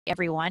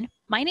everyone.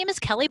 My name is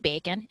Kelly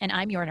Bacon, and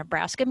I'm your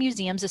Nebraska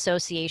Museums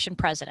Association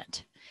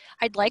president.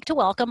 I'd like to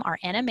welcome our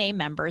NMA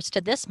members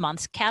to this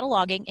month's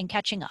Cataloging and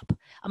Catching Up,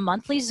 a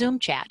monthly Zoom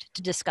chat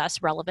to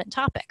discuss relevant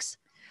topics.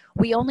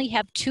 We only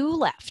have 2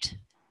 left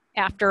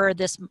after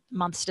this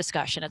month's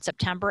discussion in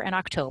September and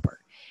October.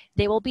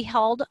 They will be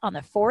held on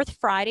the 4th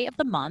Friday of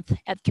the month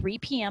at 3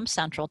 p.m.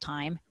 Central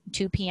Time,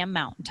 2 p.m.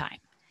 Mountain Time.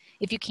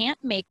 If you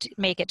can't make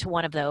it to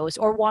one of those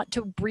or want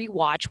to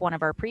rewatch one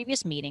of our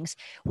previous meetings,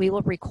 we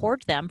will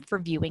record them for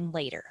viewing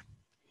later.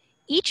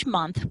 Each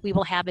month, we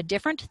will have a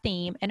different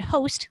theme and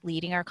host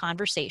leading our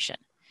conversation.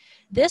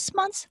 This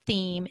month's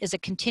theme is a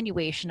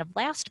continuation of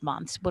last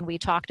month's when we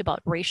talked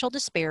about racial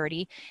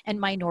disparity and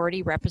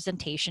minority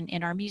representation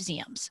in our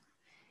museums.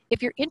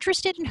 If you're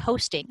interested in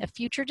hosting a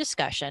future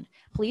discussion,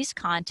 please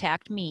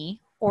contact me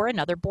or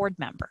another board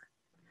member.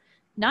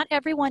 Not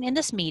everyone in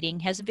this meeting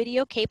has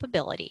video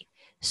capability,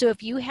 so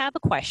if you have a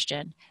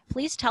question,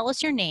 please tell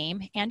us your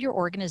name and your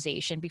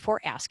organization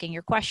before asking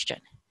your question.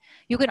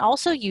 You can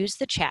also use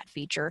the chat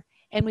feature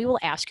and we will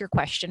ask your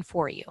question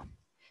for you.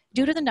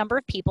 Due to the number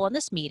of people in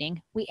this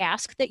meeting, we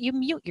ask that you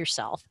mute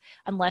yourself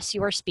unless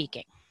you are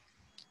speaking.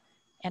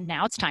 And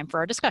now it's time for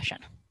our discussion.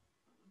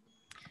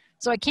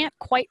 So I can't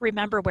quite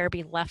remember where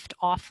we left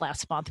off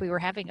last month. We were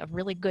having a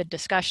really good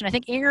discussion. I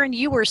think, Aaron,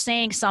 you were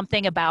saying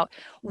something about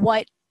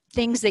what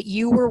things that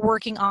you were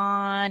working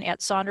on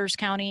at Saunders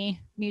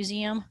County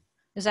Museum.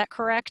 Is that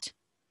correct?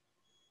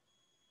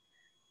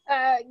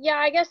 Yeah,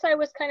 I guess I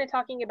was kind of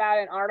talking about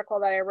an article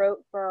that I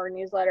wrote for our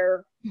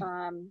newsletter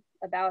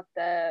about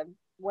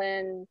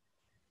when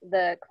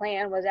the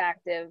Klan was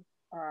active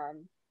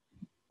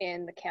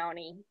in the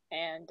county,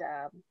 and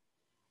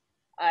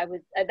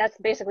that's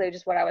basically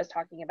just what I was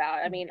talking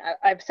about. I mean,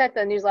 I've sent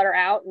the newsletter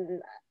out,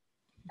 and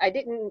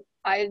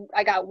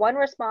I got one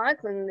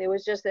response, and it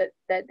was just that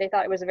they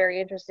thought it was a very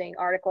interesting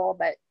article,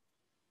 but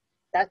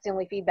that's the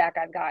only feedback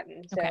I've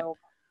gotten. So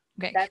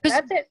okay.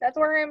 That's it. That's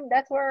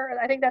where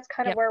I think that's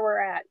kind of where we're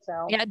at.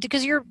 So yeah,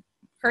 because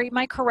am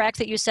I correct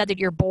that you said that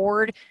your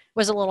board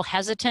was a little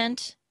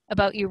hesitant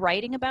about you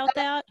writing about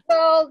that?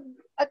 Well,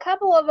 a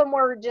couple of them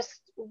were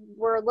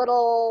a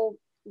little.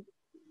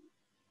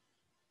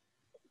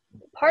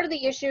 Part of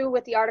the issue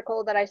with the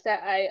article that I said,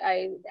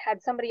 I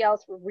had somebody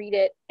else read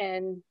it,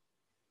 and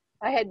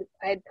I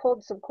had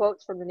pulled some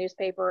quotes from the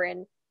newspaper,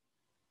 and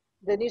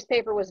the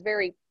newspaper was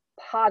very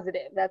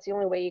positive. That's the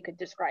only way you could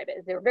describe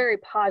it. They were very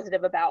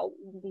positive about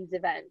these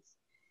events,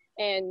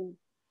 and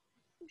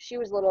she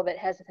was a little bit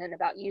hesitant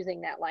about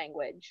using that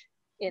language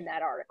in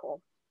that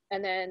article.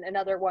 And then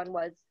another one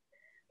was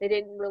they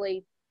didn't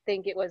really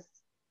think it was.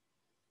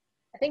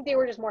 I think they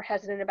were just more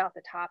hesitant about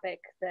the topic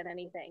than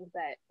anything.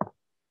 But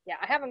yeah,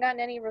 I haven't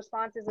gotten any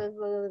responses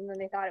other than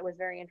they thought it was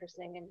very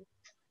interesting. And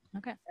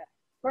okay.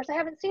 Of course, I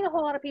haven't seen a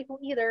whole lot of people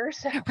either.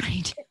 So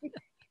right.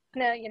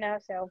 No,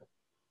 so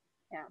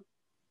yeah.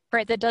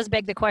 Right, that does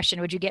beg the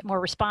question, would you get more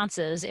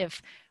responses if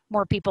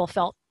more people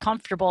felt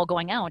comfortable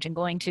going out and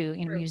going to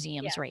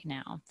museums right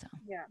now? So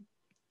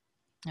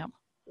yeah.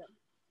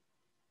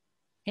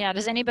 Yeah,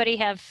 does anybody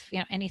have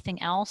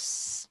anything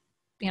else,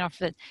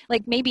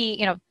 like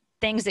maybe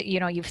things that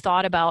you've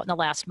thought about in the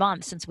last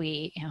month since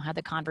we had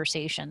the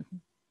conversation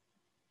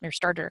or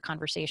started our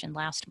conversation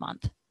last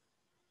month?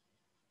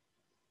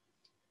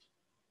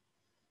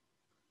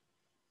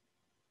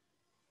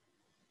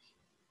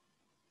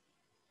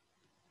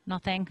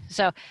 Nothing.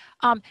 So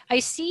I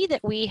see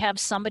that we have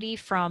somebody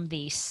from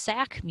the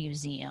SAC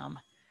Museum.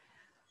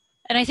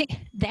 And I think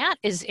that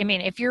is, I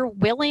mean, if you're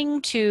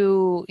willing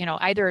to,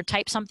 either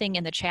type something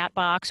in the chat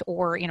box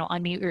or,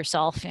 unmute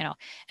yourself,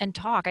 and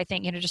talk, I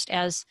think, just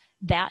as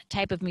that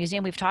type of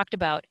museum we've talked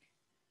about,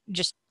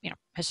 just,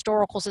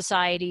 historical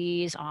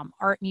societies,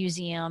 art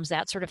museums,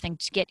 that sort of thing,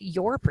 to get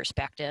your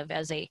perspective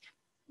as a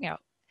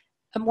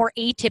more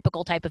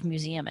atypical type of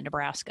museum in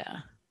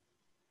Nebraska.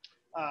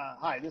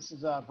 Hi, this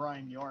is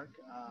Brian York.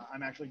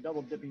 I'm actually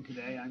double dipping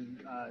today. I'm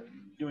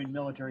doing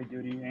military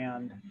duty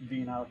and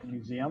being out at the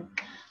museum.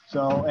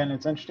 So, and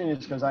it's interesting is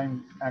because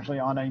I'm actually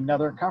on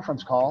another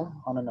conference call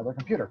on another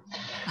computer.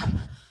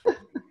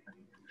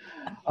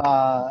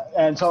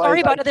 And so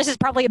sorry about it. This is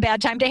probably a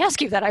bad time to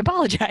ask you that. I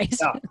apologize.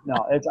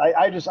 No.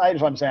 I just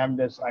want to say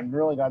I'm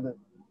really glad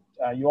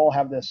that you all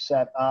have this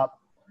set up.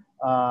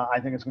 I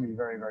think it's going to be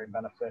very, very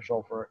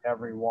beneficial for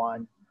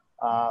everyone.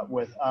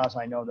 With us,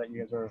 I know that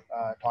you guys are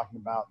talking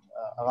about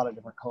a lot of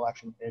different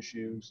collection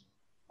issues.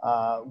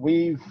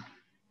 We've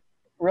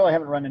really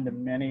haven't run into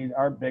many.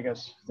 Our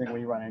biggest thing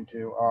we run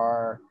into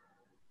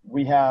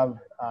we have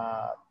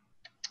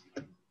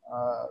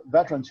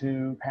veterans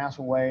who pass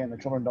away and the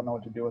children don't know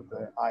what to do with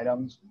the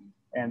items.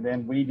 And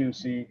then we do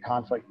see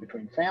conflict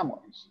between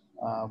families.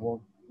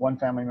 One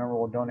family member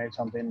will donate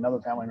something,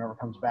 another family member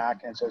comes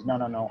back and says,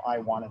 no, I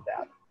wanted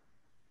that.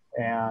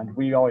 And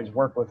we always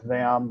work with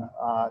them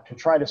to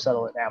try to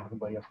settle it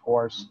amicably, of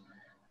course,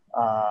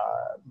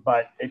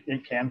 but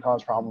it can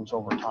cause problems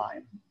over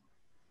time.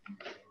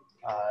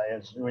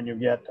 When you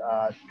get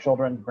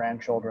children,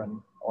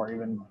 grandchildren, or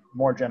even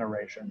more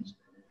generations,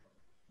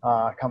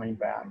 coming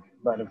back.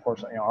 But of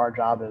course, our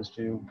job is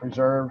to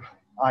preserve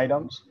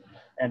items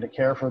and to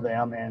care for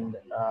them, and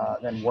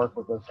then work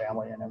with the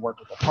family and then work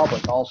with the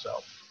public also.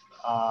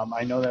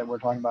 I know that we're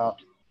talking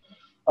about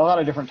a lot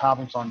of different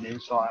topics on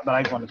these, but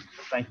I just want to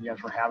thank you guys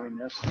for having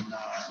this, and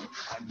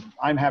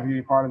I'm happy to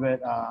be part of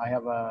it. I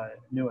have a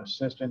new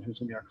assistant who's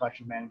going to be our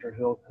collection manager.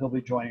 He'll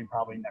be joining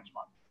probably next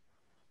month.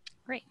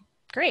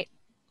 Great.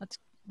 That's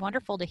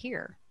wonderful to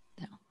hear.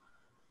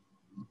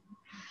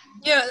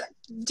 Yeah,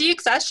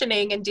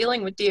 deaccessioning and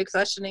dealing with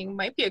deaccessioning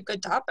might be a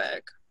good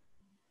topic.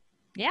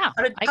 Yeah.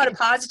 How to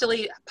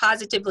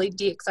positively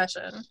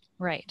deaccession.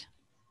 Right.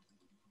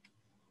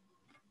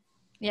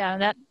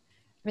 Yeah,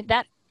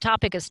 that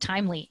topic is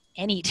timely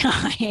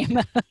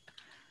anytime.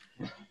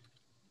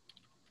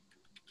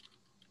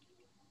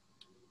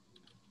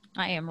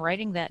 I am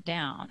writing that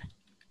down.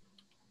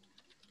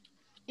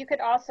 You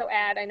could also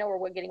add, I know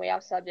we're getting way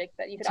off subject,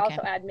 but you could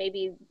also add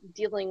maybe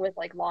dealing with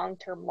like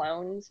long-term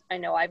loans. I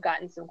know I've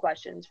gotten some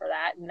questions for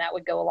that, and that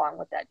would go along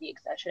with that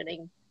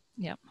deaccessioning.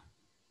 Yep.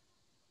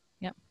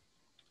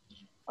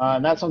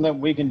 And that's something that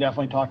we can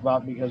definitely talk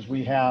about, because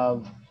we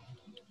have,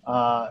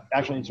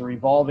 actually it's a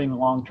revolving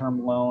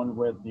long-term loan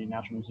with the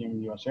National Museum of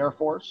the U.S. Air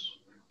Force,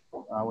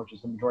 which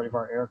is the majority of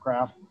our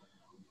aircraft.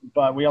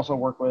 But we also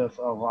work with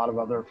a lot of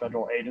other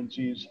federal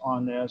agencies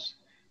on this.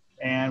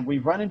 And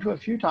we've run into a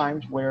few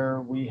times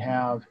where we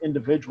have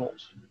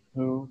individuals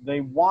who they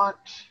want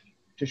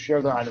to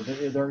share their items.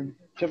 They're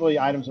typically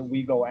items that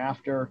we go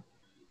after,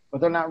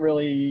 but they're not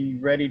really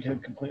ready to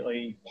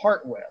completely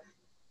part with.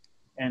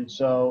 And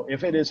so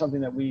if it is something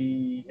that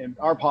and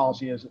our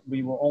policy is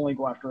we will only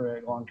go after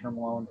a long-term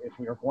loan if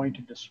we are going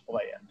to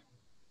display it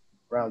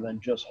rather than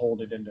just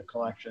hold it into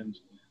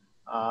collections.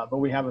 But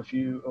we have a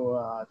few,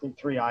 I think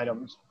 3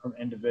 items from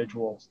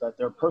individuals that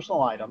they're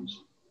personal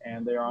items,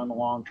 and they are on the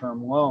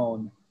long-term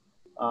loan.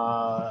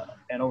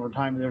 And over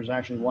time, there's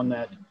actually one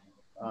that,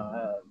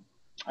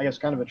 I guess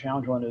kind of a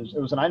challenge one is, it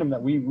was an item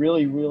that we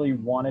really, really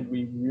wanted.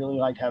 We really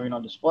liked having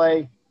on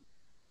display,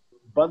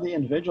 but the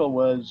individual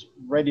was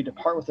ready to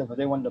part with it, but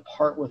they wanted to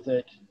part with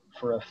it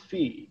for a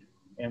fee,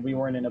 and we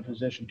weren't in a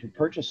position to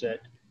purchase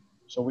it.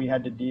 So we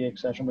had to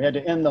deaccession. We had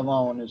to end the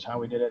loan is how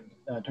we did it.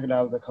 Took it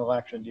out of the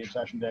collection,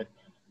 deaccessioned it.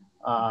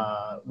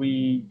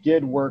 We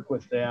did work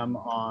with them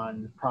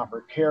on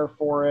proper care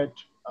for it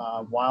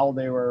while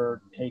they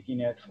were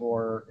taking it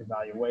for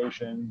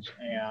evaluations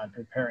and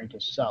preparing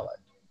to sell it.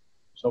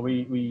 So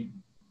we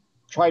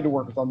tried to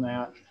work with them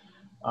on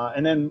that.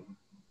 And then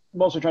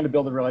mostly trying to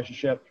build a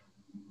relationship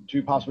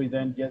to possibly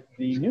then get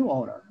the new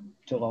owner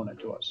to loan it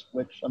to us,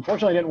 which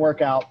unfortunately didn't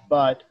work out,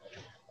 but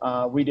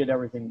we did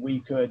everything we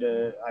could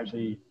to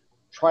actually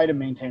try to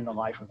maintain the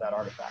life of that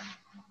artifact.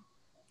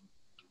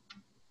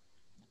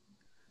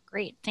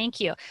 Great, thank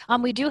you.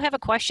 We do have a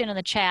question in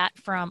the chat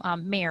from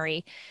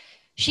Mary.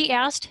 She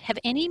asked, have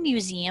any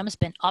museums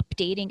been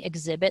updating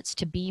exhibits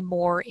to be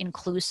more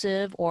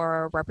inclusive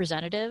or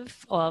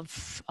representative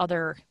of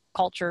other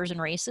cultures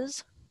and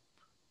races?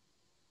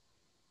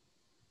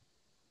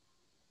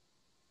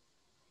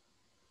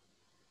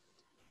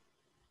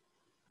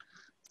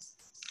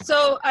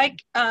 So I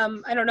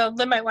don't know,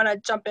 Lynn might want to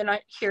jump in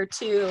here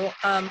too.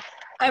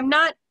 I'm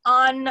not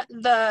on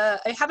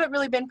I haven't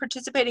really been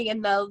participating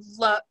in the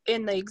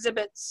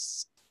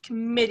exhibits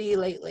committee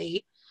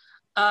lately,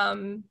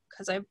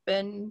 because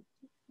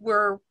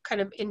we're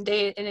kind of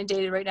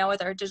inundated right now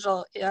with our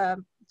digital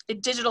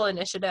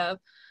initiative.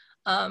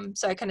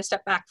 So I kind of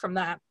stepped back from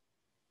that.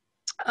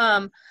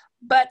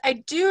 But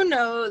I do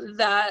know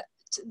that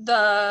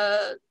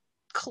the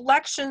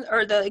collection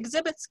or the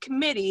exhibits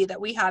committee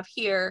that we have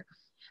here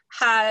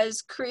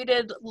has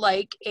created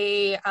like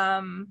a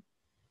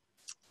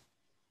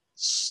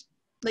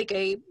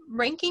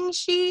ranking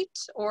sheet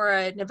or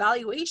an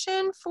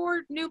evaluation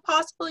for new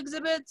possible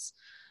exhibits.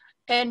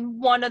 And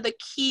one of the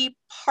key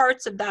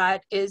parts of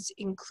that is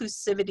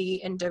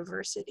inclusivity and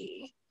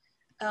diversity,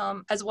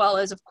 as well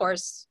as, of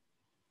course,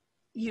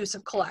 use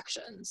of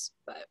collections.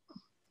 But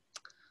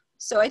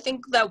so I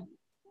think that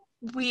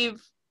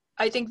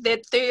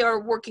they are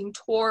working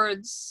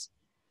towards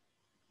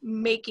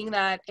making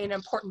that an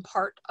important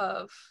part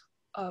of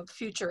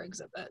future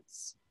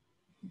exhibits.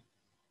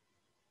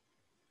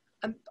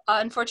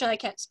 Unfortunately, I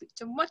can't speak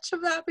to much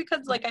of that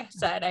because, like I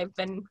said, I've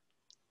been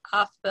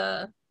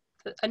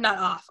not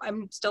off.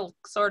 I'm still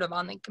sort of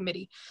on the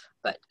committee,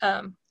 but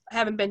I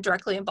haven't been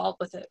directly involved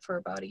with it for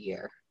about a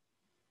year.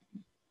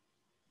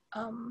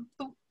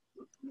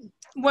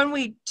 When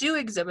we do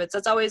exhibits,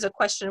 that's always a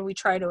question we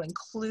try to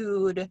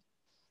include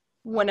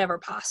whenever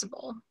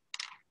possible.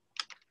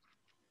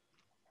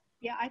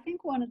 Yeah, I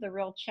think one of the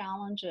real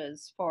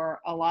challenges for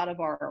a lot of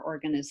our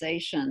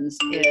organizations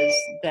is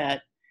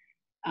that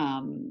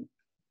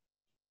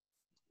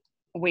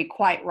we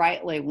quite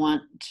rightly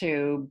want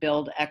to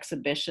build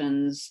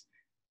exhibitions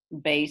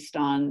based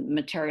on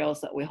materials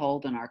that we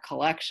hold in our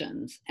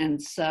collections.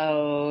 And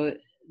so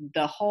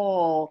the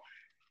whole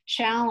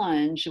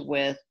challenge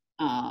with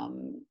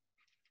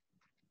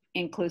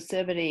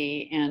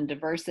inclusivity and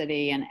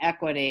diversity and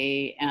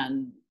equity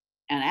and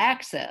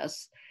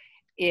access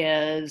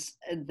is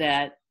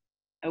that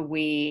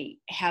we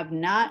have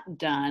not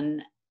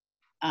done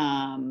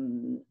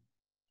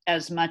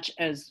as much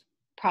as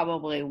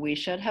probably we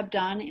should have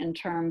done in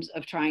terms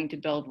of trying to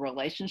build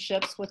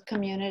relationships with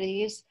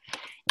communities.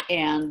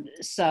 And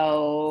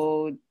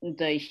so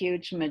the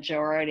huge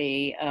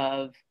majority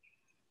of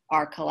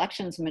our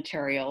collections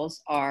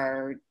materials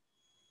are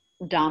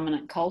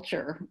dominant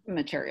culture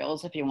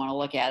materials, if you want to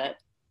look at it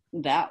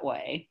that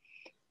way.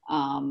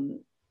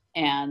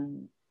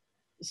 And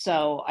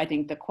so I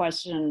think the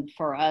question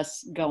for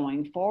us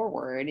going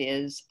forward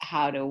is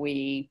how do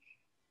we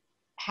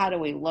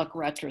look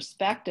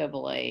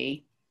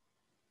retrospectively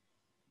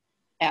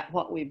at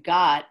what we've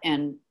got,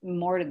 and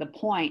more to the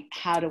point,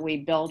 how do we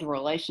build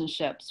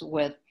relationships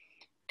with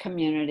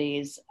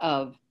communities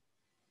of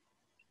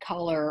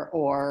color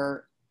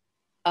or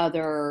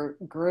other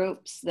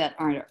groups that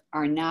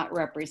are not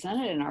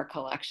represented in our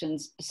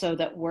collections, so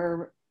that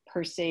we're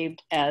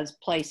perceived as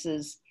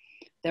places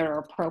that are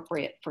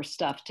appropriate for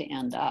stuff to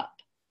end up.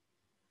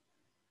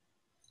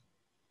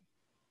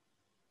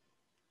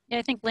 Yeah,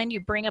 I think, Lynn, you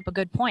bring up a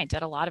good point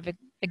that a lot of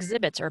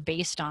exhibits are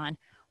based on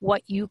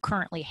what you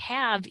currently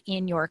have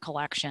in your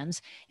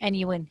collections, and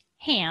you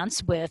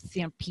enhance with,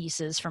 you know,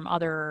 pieces from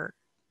other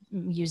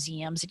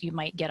museums that you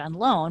might get on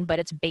loan, but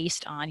it's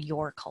based on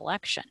your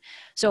collection.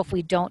 So if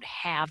we don't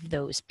have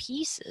those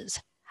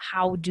pieces,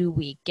 how do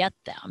we get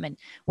them, and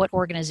what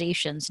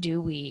organizations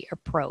do we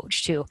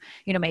approach to,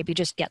 you know, maybe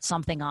just get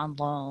something on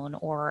loan,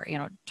 or, you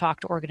know, talk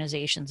to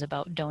organizations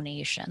about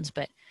donations?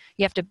 But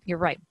you have to, you're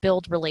right,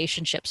 build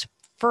relationships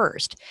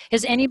first.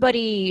 Has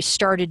anybody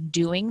started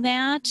doing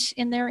that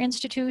in their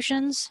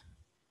institutions?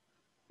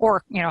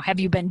 Or, you know,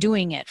 have you been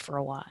doing it for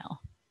a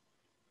while?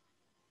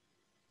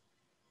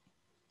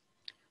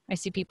 I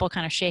see people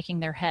kind of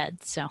shaking their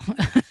heads, so.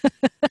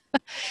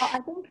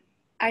 Well,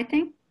 I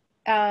think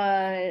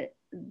the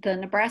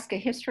Nebraska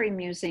History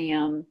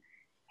Museum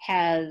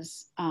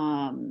has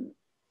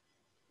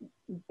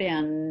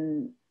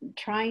been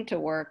trying to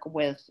work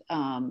with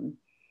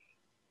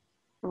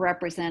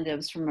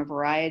representatives from a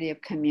variety of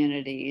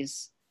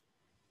communities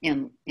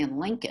in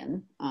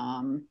Lincoln,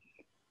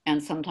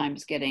 and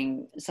sometimes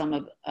getting some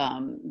of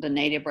the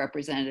Native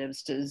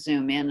representatives to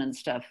zoom in and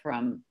stuff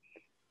from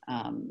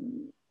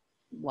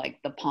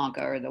like the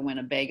Ponca or the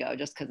Winnebago,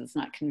 just because it's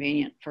not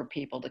convenient for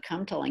people to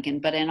come to Lincoln.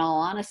 But in all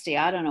honesty,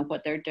 I don't know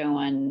what they're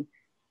doing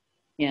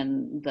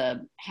in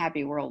the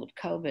happy world of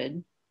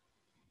COVID,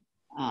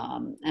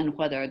 and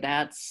whether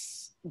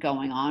that's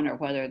going on or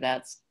whether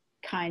that's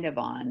kind of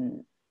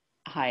on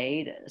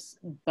hiatus.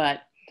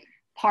 But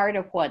part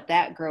of what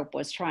that group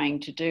was trying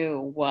to do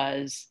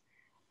was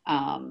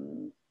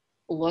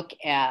look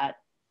at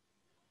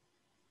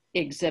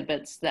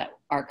exhibits that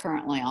are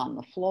currently on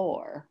the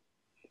floor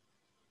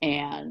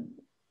and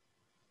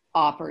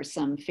offer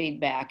some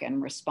feedback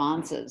and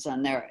responses.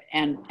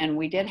 And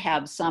we did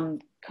have some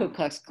Ku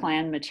Klux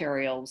Klan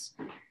materials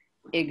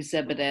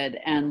exhibited,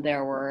 and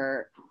there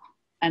were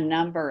a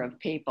number of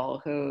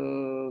people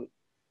who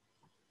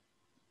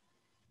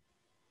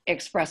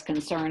expressed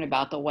concern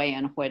about the way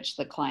in which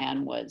the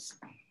Klan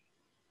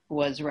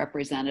was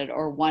represented,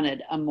 or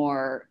wanted a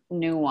more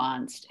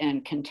nuanced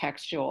and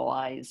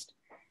contextualized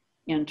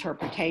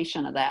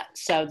interpretation of that.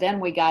 So then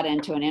we got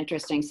into an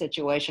interesting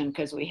situation,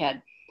 because we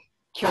had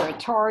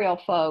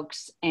curatorial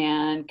folks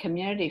and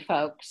community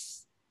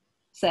folks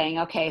saying,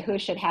 okay, who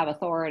should have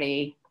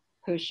authority?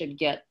 Who should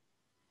get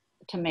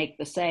to make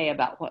the say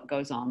about what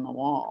goes on the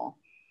wall?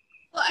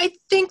 Well, I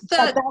think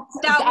that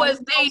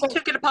they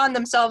took it upon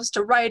themselves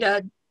to write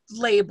a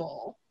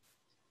label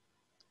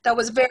that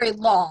was very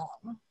long.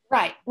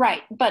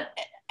 Right. But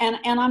and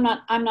I'm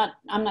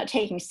not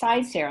taking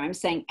sides here. I'm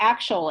saying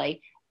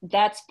actually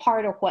that's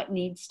part of what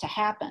needs to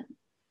happen.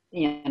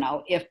 You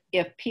know, if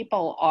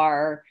people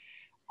are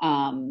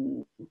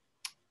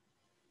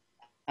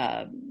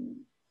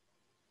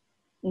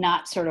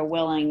not sort of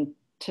willing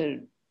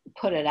to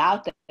put it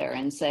out there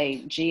and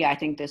say, gee, I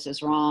think this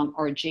is wrong,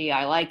 or gee,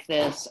 I like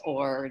this,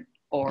 or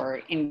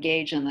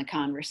engage in the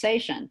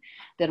conversation,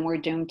 then we're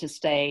doomed to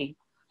stay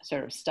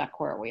sort of stuck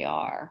where we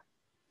are.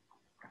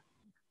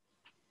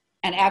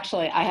 And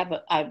actually,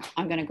 I'm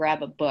going to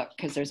grab a book,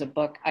 because there's a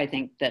book I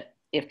think that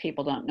if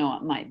people don't know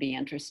it might be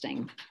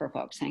interesting for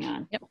folks. Hang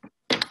on. Yep.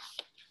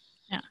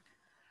 Yeah.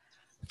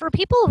 For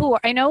people who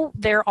I know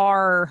there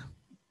are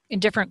in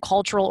different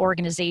cultural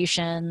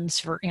organizations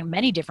for, you know,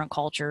 many different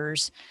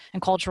cultures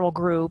and cultural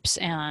groups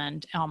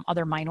and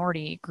other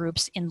minority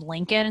groups in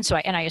Lincoln. And so,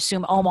 I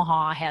assume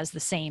Omaha has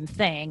the same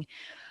thing.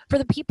 For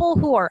the people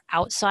who are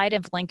outside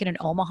of Lincoln and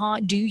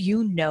Omaha, do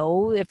you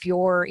know if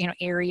your, you know,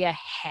 area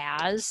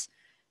has,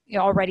 you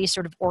know, already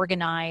sort of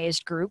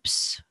organized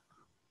groups,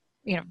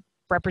 you know,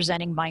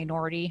 representing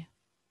minority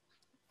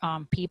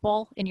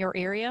people in your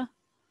area?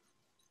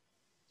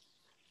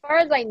 As far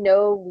as I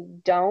know, we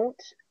don't.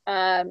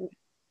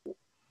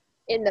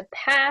 In the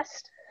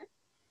past,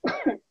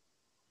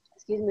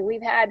 excuse me,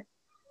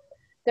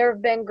 there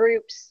have been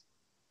groups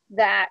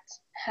that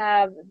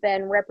have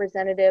been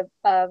representative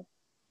of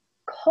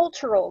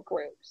cultural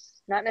groups.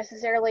 not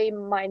necessarily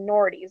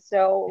minorities.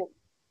 So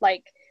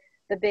like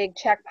the big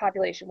Czech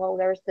population, well,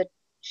 there's the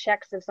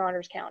Czechs of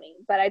Saunders County,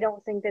 but I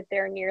don't think that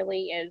they're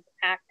nearly as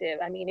active.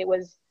 I mean, it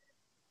was,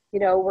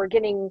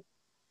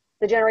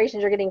 the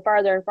generations are getting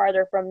farther and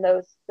farther from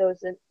those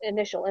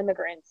initial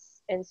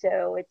immigrants, and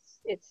so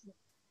it's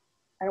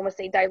I don't want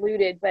to say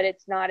diluted, but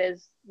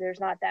there's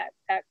not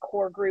that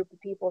core group of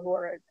people who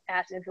are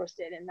as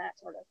interested in that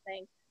sort of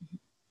thing.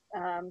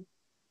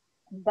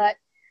 But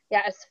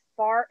yeah, as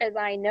far as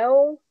I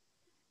know,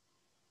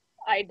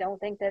 I don't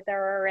think that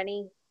there are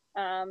any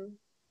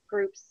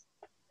groups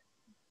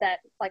that,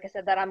 like I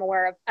said, that I'm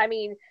aware of. I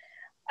mean,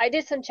 I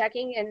did some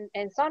checking,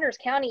 and Saunders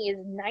County is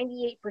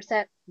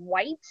 98%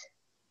 white,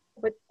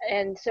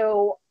 and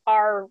so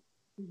our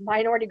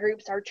minority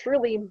groups are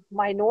truly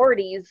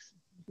minorities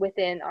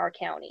within our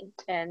county,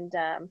 and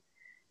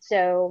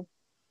so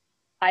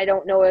I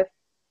don't know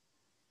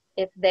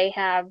if they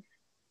have,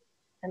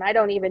 and I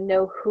don't even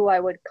know who I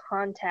would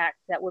contact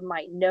that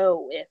might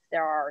know if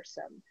there are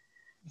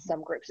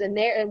some groups. And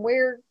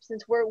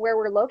since we're where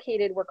we're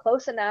located, we're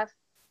close enough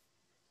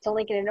to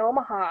Lincoln and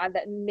Omaha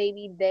that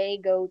maybe they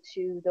go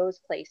to those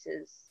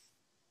places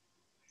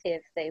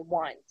if they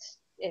want,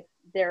 if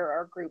there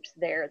are groups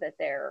there that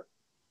they're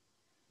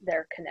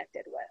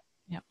connected with.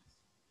 Yep.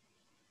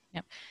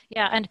 Yep.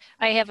 Yeah, and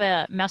I have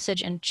a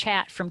message in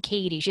chat from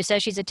Katie. She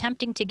says she's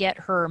attempting to get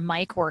her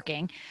mic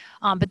working,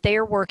 but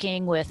they're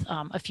working with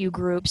a few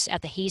groups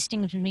at the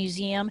Hastings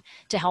Museum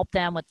to help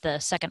them with the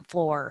second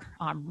floor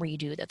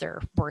redo that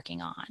they're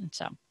working on.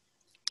 So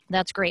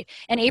that's great.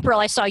 And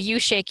April, I saw you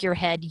shake your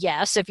head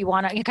yes, if you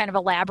want to kind of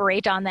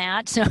elaborate on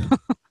that. So.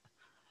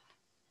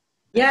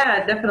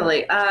 Yeah,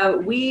 definitely.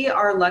 We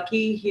are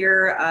lucky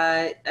here.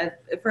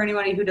 For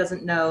anybody who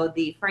doesn't know,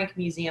 the Frank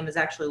Museum is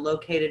actually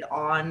located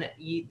on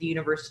the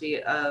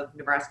University of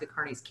Nebraska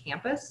Kearney's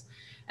campus.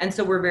 And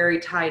so we're very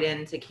tied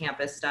into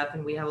campus stuff,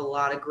 and we have a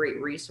lot of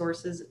great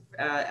resources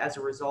as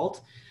a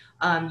result.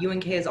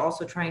 UNK is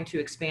also trying to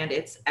expand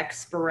its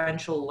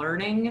experiential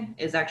learning,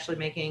 is actually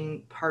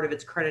making part of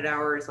its credit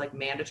hours like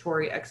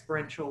mandatory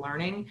experiential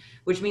learning,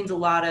 which means a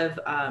lot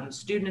of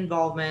student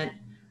involvement,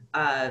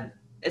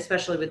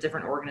 especially with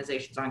different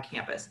organizations on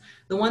campus.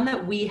 The one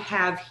that we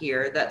have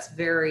here that's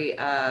very,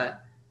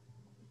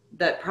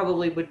 that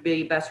probably would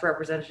be best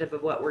representative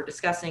of what we're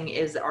discussing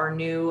is our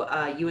new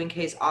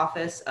UNK's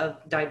Office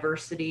of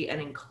Diversity and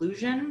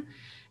Inclusion.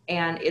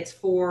 And it's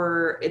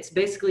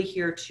basically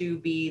here to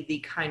be the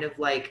kind of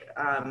like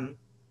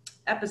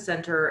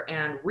epicenter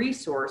and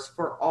resource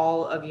for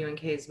all of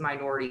UNK's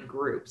minority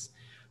groups.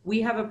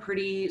 We have a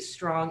pretty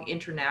strong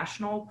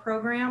international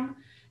program.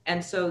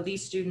 And so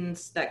these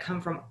students that come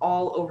from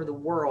all over the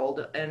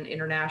world and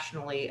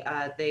internationally,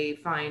 they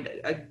find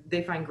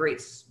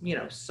great,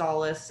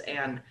 solace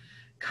and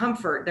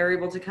comfort. They're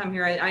able to come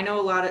here. I know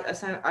a lot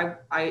of,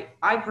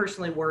 I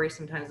personally worry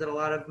sometimes that a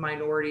lot of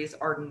minorities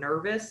are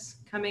nervous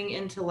coming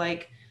into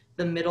like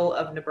the middle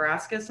of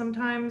Nebraska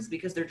sometimes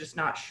because they're just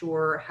not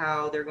sure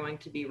how they're going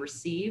to be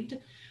received.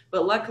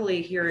 But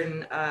luckily here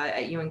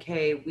at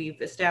UNK, we've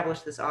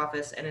established this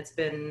office, and it's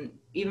been,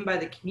 even by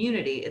the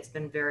community, it's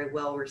been very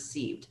well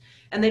received.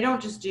 And they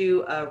don't just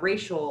do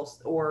racial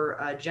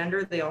or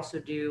gender, they also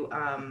do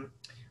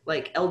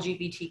like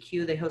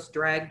LGBTQ. They host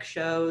drag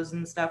shows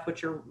and stuff,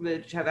 which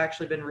have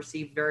actually been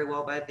received very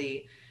well by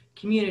the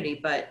community.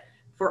 But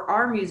for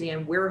our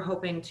museum, we're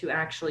hoping to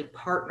actually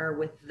partner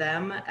with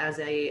them as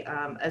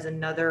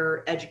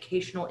another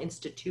educational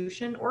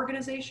institution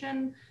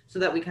organization, so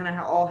that we kind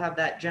of all have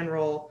that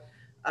general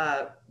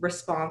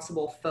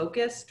responsible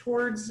focus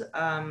towards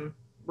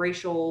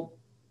racial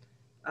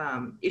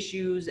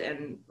issues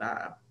and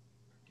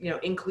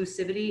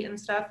inclusivity and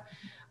stuff.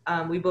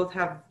 We both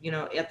have,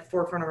 at the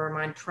forefront of our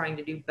mind trying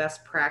to do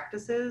best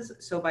practices.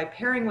 So by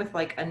pairing with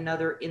like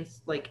another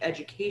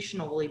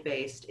educationally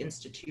based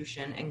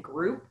institution and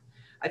group,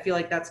 I feel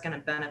like that's going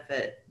to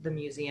benefit the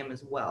museum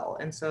as well.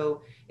 And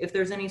so if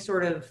there's any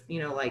sort of,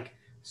 like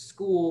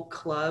school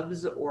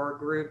clubs or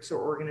groups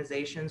or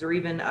organizations, or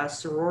even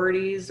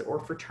sororities or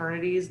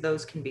fraternities,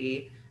 those can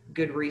be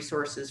good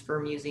resources for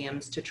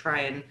museums to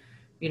try and,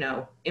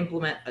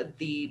 implement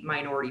the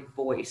minority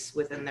voice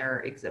within their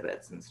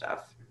exhibits and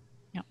stuff.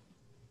 Yeah,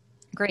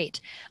 great.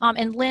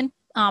 And Lynn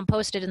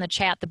posted in the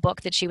chat the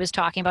book that she was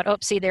talking about. Oh,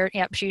 see there,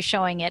 yep, she's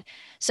showing it.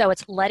 So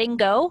it's Letting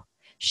Go: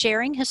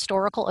 Sharing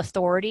Historical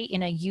Authority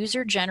in a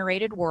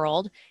User-Generated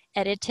World,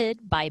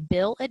 edited by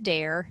Bill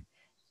Adair,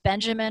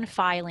 Benjamin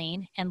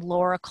Fileen, and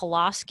Laura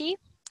Koloski,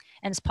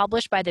 and it's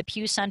published by the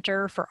Pew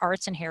Center for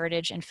Arts and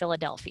Heritage in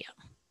Philadelphia.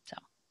 So,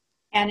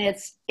 and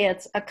it's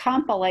a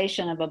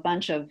compilation of a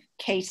bunch of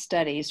case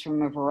studies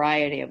from a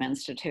variety of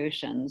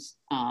institutions,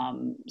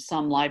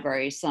 some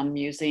libraries, some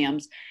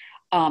museums.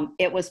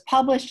 It was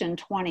published in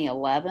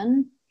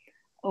 2011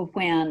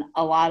 when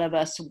a lot of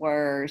us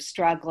were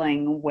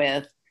struggling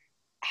with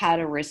how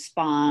to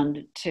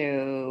respond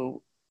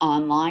to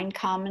online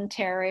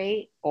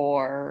commentary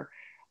or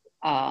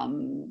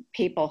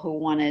people who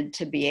wanted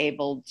to be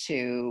able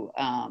to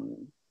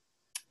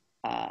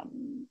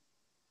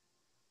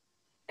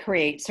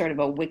create sort of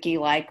a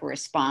wiki-like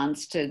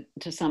response to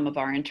some of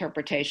our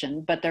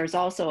interpretation. But there's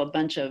also a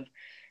bunch of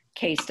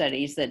case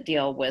studies that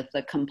deal with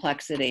the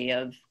complexity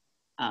of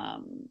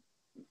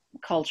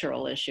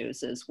cultural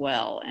issues as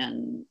well,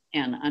 and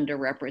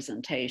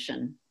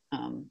underrepresentation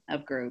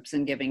of groups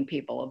and giving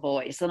people a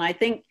voice. And I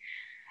think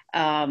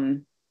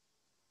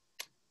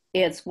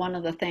it's one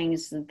of the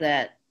things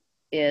that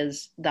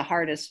is the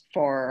hardest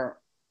for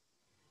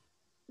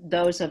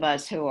those of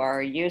us who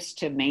are used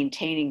to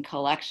maintaining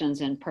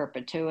collections in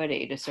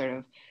perpetuity to sort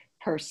of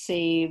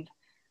perceive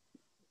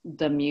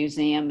the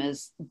museum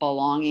as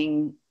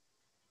belonging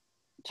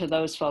to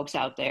those folks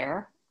out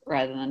there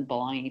rather than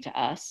belonging to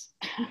us.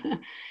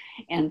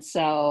 And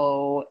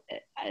so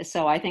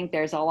I think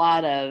there's a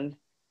lot of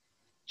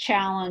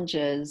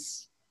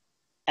challenges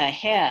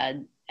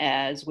ahead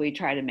as we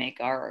try to make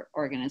our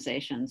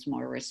organizations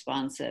more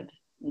responsive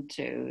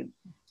to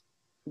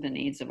the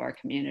needs of our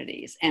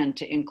communities and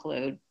to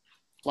include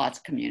lots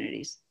of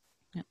communities.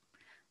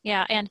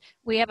 Yeah, and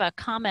we have a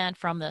comment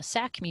from the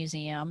SAC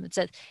Museum. It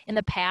said, in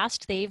the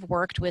past, they've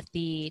worked with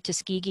the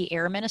Tuskegee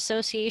Airmen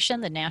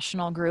Association, the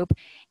national group,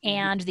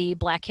 and the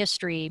Black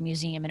History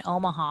Museum in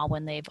Omaha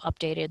when they've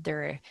updated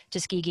their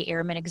Tuskegee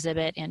Airmen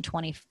exhibit in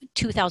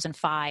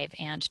 2005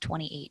 and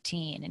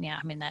 2018. And yeah,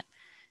 I mean, that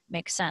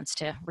makes sense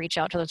to reach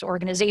out to those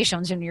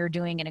organizations when you're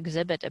doing an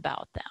exhibit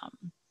about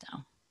them. So.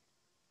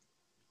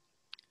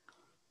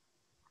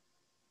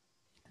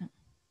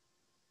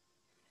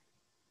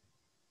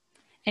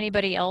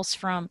 Anybody else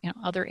from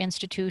other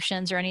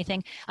institutions or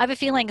anything? I have a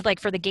feeling like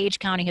for the Gage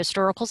County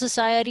Historical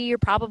Society, you're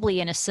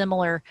probably in a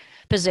similar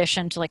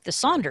position to like the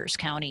Saunders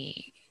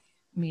County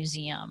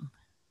Museum.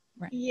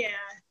 Right? Yeah.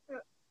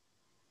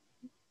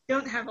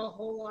 Don't have a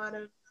whole lot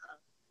of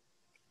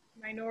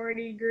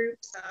minority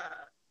groups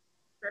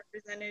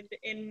represented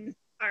in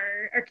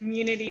our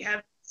community.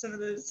 Have some of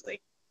those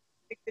like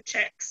the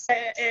Czechs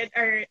at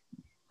our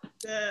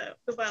the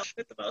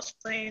Welsh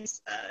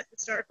Plains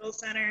Historical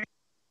Center.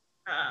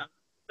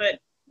 But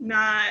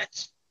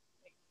not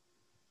like,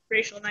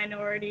 racial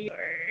minority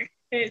or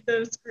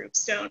those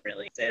groups don't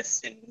really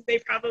exist, and they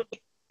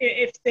probably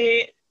if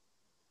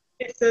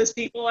those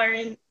people are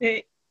in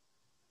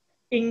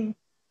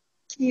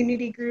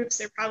community groups,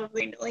 they're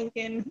probably in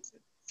Lincoln. So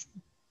it's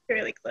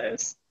fairly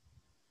close.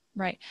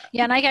 Right.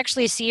 Yeah, and I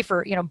actually see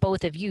for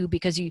both of you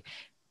because you,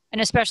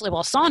 and especially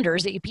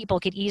Saunders, that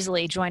people could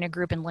easily join a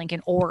group in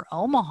Lincoln or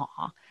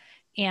Omaha,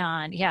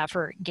 and yeah,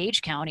 for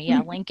Gage County, yeah,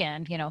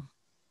 Lincoln,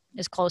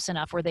 is close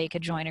enough where they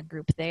could join a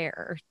group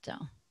there. So,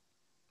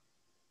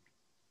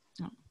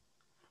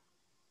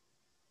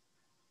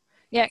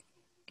 yeah,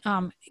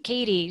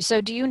 Katie.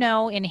 So, do you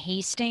know in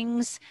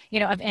Hastings,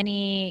 of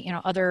any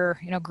other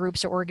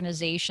groups or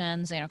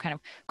organizations, kind of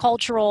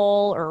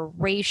cultural or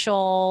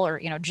racial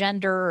or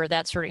gender or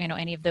that sort of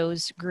any of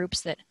those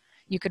groups that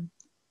you could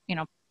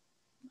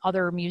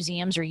other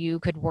museums or you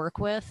could work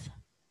with?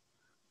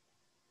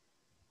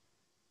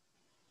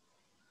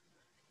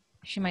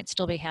 She might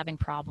still be having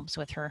problems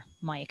with her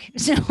mic.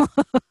 So.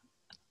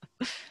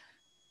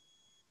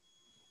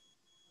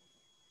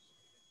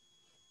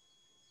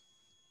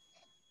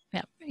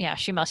 Yeah,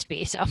 she must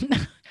be. So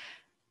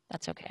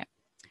that's okay.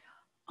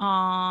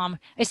 I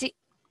see.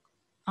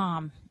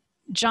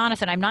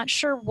 Jonathan, I'm not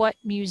sure what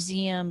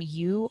museum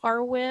you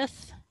are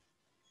with.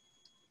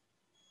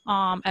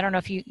 I don't know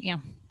if you.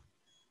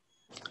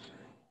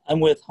 I'm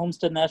with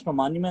Homestead National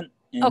Monument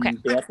in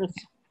Beatrice.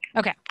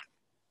 Okay.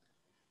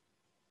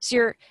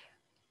 So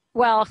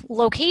well,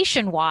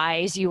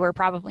 location-wise, you were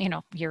probably,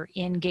 you're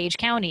in Gage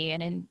County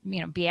and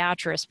in,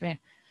 Beatrice,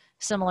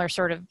 similar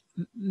sort of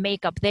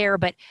makeup there.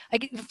 But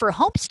for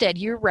Homestead,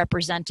 you're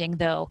representing,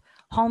 though,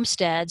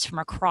 homesteads from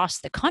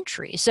across the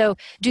country. So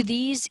do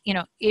these,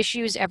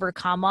 issues ever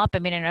come up? I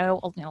mean, I know,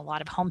 a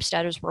lot of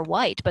homesteaders were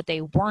white, but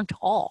they weren't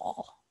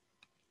all.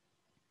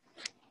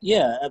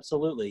 Yeah,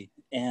 absolutely.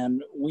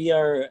 And we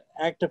are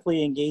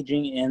actively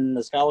engaging in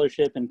the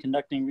scholarship and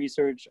conducting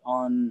research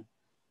on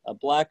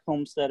Black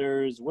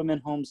homesteaders,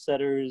 women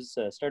homesteaders,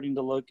 starting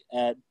to look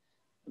at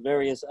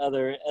various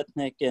other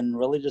ethnic and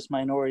religious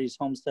minorities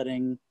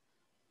homesteading.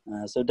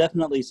 So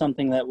definitely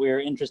something that we're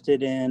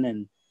interested in,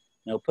 and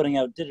putting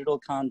out digital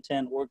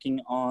content, working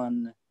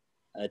on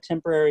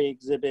temporary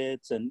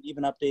exhibits, and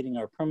even updating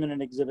our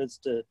permanent exhibits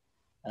to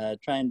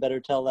try and better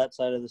tell that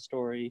side of the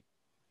story.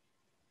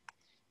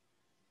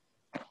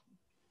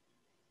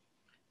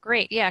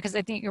 Great, yeah, because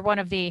I think you're one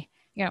of the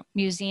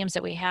museums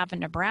that we have in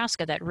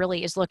Nebraska that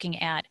really is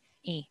looking at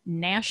a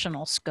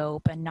national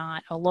scope and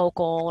not a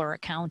local or a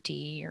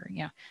county or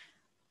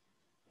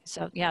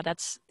So yeah,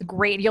 that's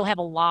great. You'll have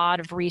a lot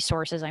of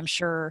resources, I'm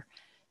sure,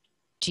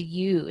 to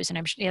use,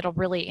 and it'll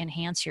really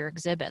enhance your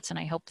exhibits. And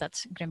I hope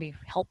that's going to be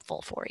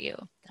helpful for you,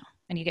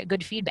 and you get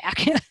good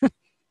feedback.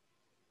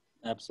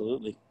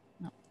 Absolutely.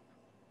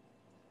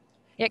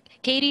 Yeah,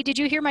 Katie, did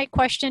you hear my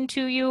question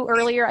to you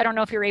earlier? I don't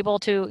know if you're able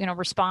to,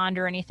 respond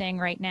or anything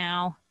right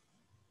now.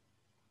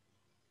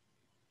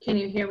 Can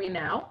you hear me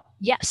now?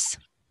 Yes.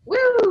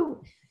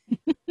 Woo!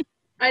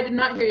 I did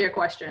not hear your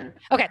question.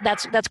 Okay,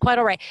 that's quite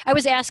all right. I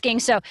was asking,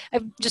 so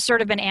I've just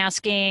sort of been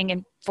asking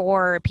and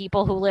for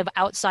people who live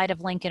outside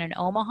of Lincoln and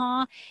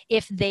Omaha,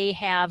 if they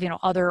have,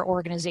 other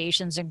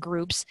organizations and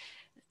groups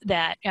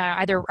that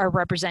either are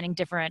representing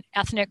different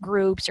ethnic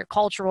groups or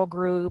cultural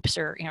groups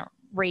or,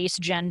 race,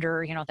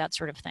 gender, that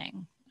sort of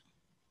thing.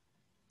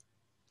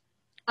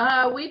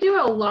 We do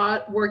a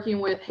lot working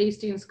with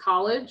Hastings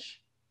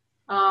College,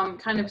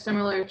 kind of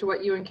similar to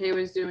what UNK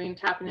was doing,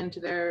 tapping into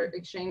their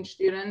exchange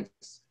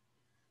students.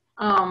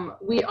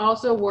 We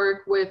also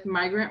work with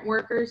migrant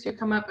workers who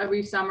come up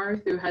every summer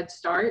through Head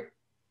Start.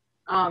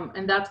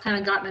 And that's kind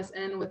of gotten us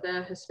in with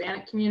the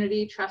Hispanic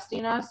community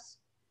trusting us.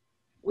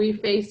 We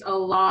face a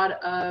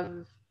lot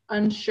of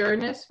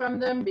unsureness from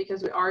them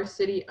because we are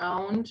city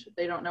owned.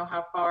 They don't know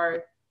how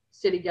far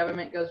city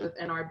government goes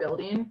within our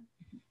building.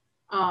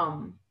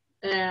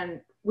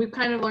 And we've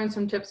kind of learned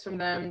some tips from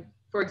them.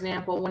 For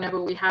example,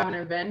 whenever we have an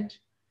event,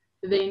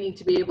 they need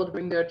to be able to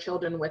bring their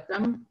children with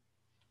them,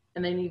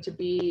 and they need to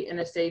be in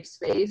a safe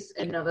space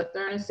and know that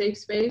they're in a safe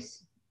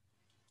space.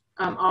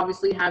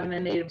 Obviously, having a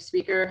native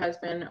speaker has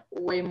been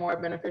way more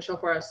beneficial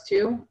for us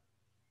too.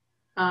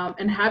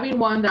 And having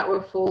one that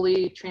will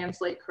fully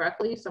translate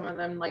correctly. Some of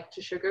them like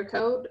to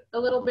sugarcoat a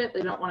little bit.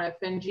 They don't want to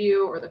offend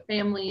you or the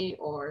family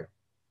or,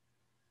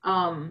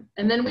 and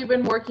then we've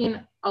been working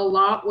a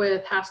lot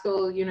with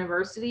Haskell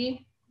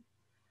University,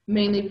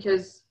 mainly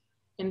because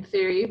in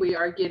theory, we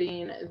are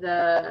getting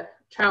the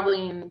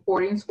traveling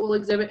boarding school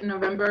exhibit in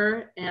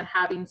November and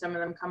having some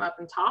of them come up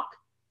and talk.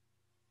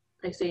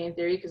 I say in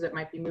theory because it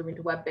might be moving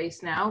to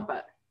web-based now,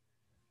 but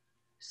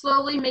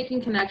slowly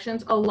making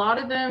connections. A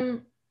lot of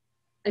them,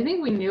 I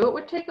think we knew it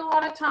would take a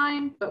lot of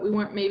time, but we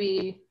weren't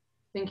maybe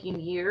thinking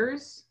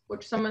years,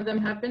 which some of them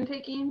have been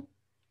taking.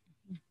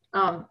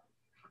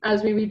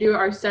 As we redo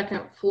our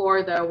second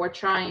floor though, we're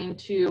trying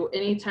to,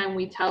 anytime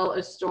we tell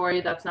a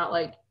story that's not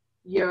like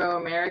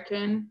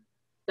Euro-American,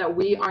 that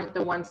we aren't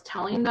the ones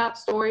telling that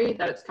story,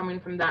 that it's coming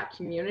from that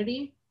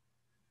community.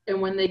 And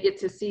when they get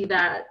to see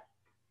that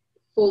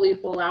fully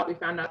full out, we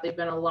found out they've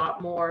been a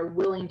lot more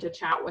willing to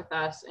chat with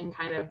us and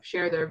kind of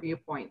share their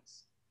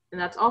viewpoints.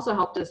 And that's also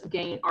helped us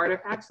gain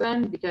artifacts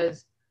then,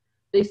 because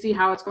they see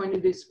how it's going to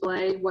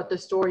display what the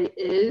story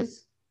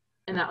is,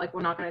 and that like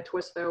we're not going to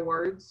twist their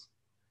words.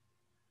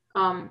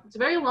 It's a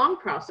very long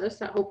process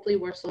that hopefully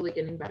we're slowly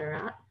getting better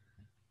at.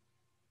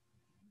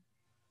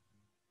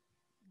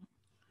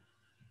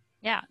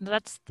 Yeah,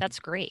 that's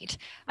great.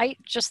 I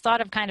just thought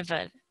of kind of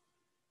a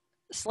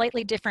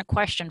slightly different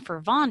question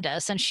for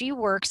Vonda, since she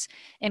works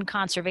in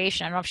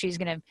conservation. I don't know if she's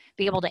going to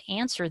be able to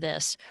answer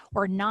this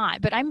or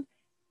not, but I'm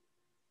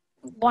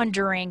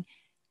wondering,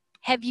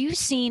 have you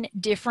seen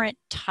different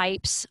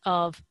types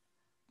of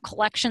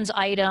collections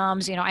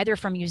items, either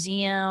from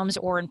museums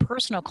or in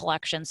personal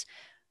collections,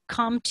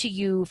 come to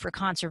you for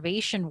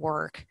conservation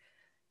work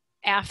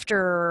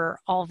after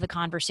all of the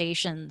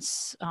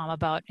conversations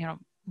about,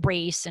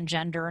 race and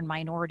gender and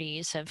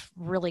minorities have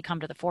really come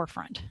to the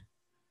forefront?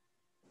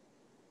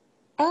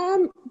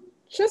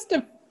 Just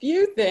a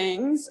few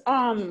things,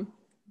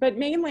 but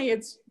mainly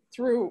it's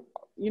through,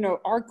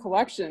 our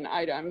collection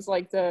items.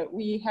 Like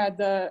we had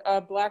the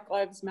Black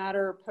Lives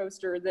Matter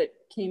poster that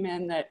came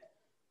in that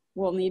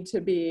we'll need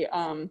to be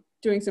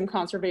doing some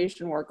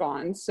conservation work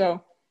on.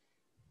 So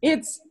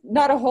it's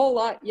not a whole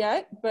lot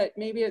yet, but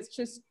maybe it's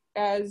just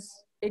as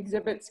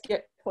exhibits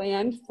get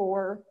planned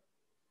for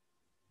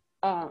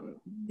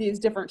these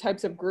different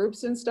types of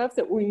groups and stuff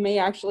that we may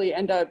actually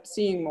end up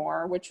seeing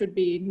more, which would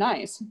be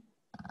nice.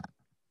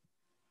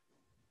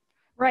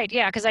 Right,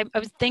 yeah, because I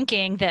was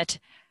thinking that,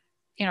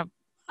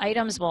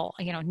 items will,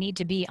 need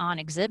to be on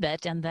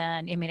exhibit, and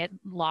then, it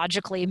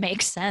logically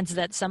makes sense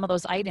that some of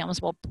those items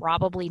will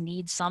probably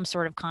need some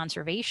sort of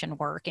conservation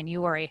work, and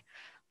you are a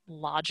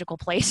logical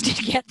place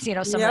to get, some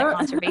of the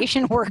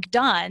conservation work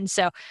done.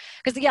 So,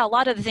 because a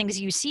lot of the things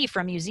you see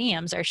from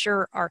museums I'm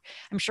sure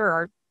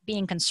are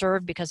being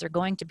conserved because they're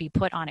going to be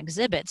put on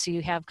exhibit. So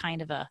you have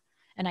kind of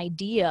an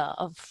idea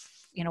of,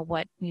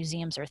 what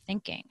museums are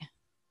thinking.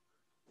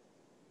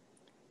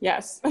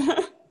 Yes.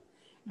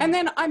 And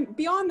then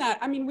beyond that,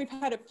 we've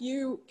had a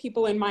few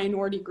people in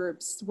minority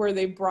groups where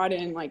they've brought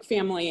in like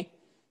family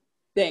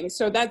things.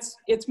 So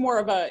it's more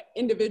of a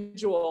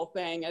individual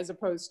thing as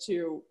opposed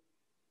to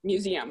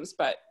museums,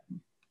 but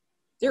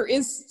there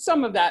is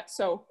some of that.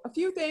 So a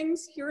few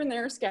things here and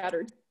there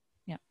scattered.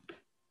 Yeah.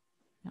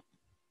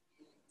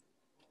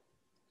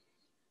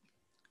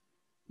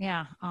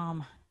 Yeah.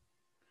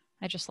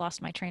 I just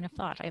lost my train of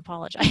thought. I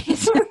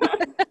apologize.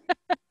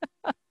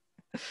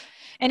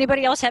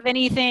 Anybody else have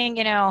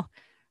anything,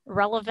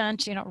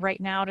 relevant, right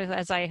now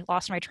as I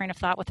lost my train of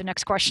thought with the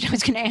next question I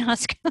was going to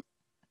ask?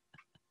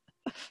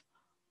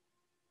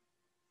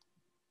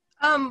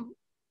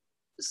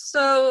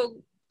 So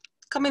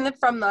coming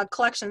from the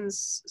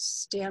collections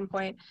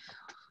standpoint,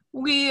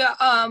 we're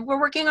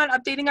working on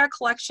updating our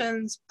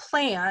collections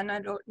plan. I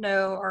don't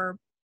know, or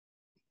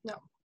no,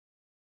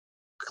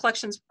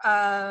 collections.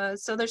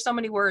 So there's so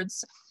many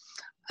words.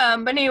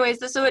 But anyways,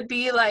 this would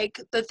be like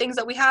the things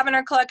that we have in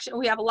our collection.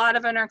 We have a lot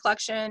of in our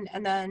collection,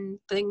 and then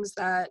things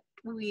that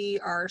we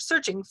are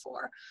searching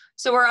for.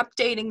 So we're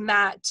updating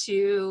that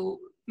to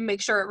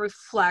make sure it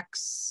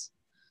reflects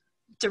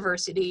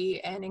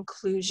diversity and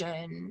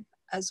inclusion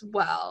as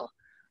well,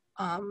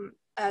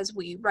 as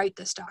we write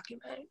this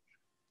document.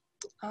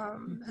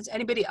 Has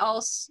anybody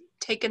else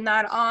taken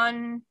that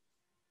on?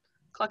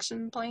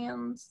 Collection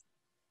plans?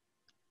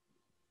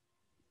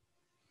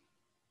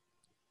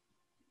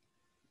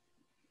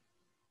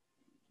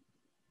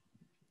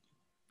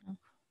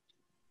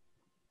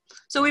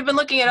 So we've been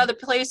looking at other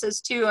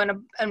places too,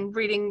 and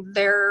reading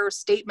their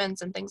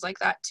statements and things like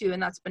that too,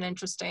 and that's been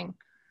interesting.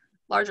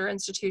 Larger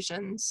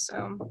institutions.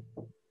 So,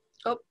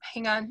 oh,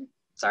 hang on.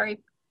 Sorry,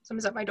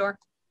 someone's at my door.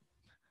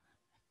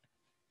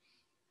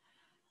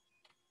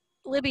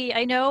 Libby,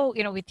 I know,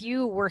 with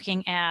you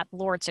working at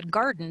Lords and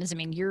Gardens, I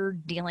mean, you're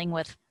dealing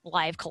with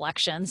live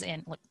collections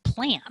and like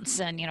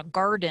plants and,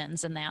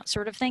 gardens and that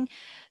sort of thing.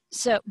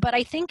 So, but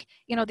I think,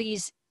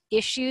 these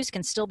issues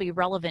can still be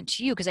relevant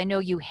to you because I know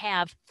you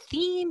have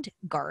themed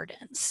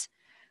gardens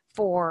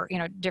for,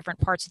 different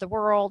parts of the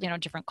world,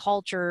 different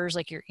cultures,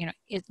 like your,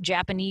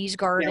 Japanese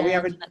garden. Yeah, we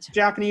have a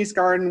Japanese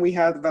garden. We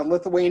have the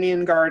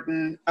Lithuanian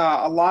garden.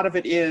 A lot of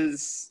it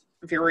is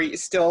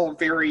still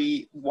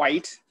very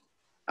white.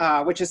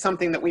 Which is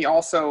something that we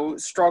also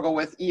struggle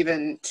with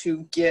even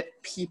to get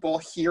people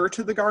here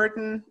to the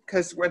garden,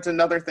 because it's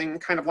another thing,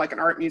 kind of like an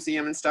art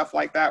museum and stuff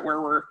like that,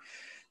 where we're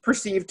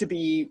perceived to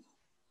be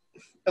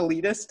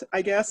elitist,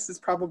 I guess is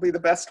probably the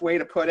best way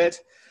to put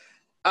it.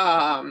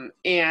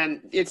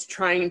 And it's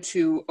trying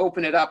to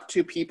open it up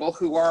to people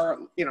who are,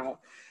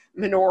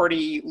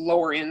 minority,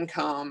 lower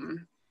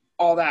income,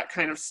 all that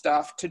kind of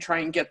stuff, to try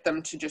and get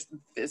them to just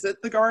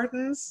visit the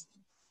gardens.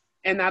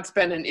 And that's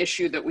been an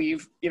issue that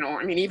we've,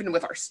 even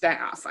with our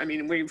staff,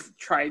 we've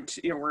tried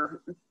to, we're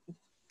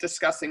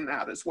discussing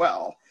that as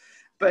well.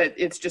 But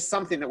it's just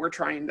something that we're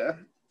trying to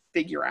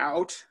figure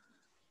out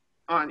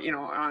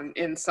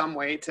in some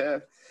way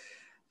to,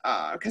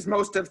 because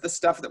most of the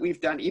stuff that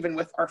we've done, even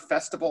with our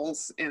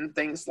festivals and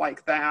things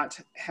like that,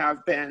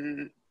 have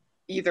been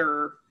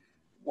either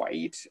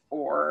white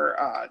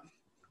or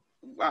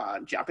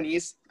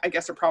Japanese, I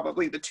guess, are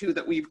probably the two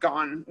that we've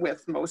gone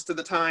with most of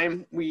the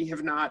time. We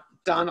have not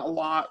done a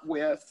lot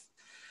with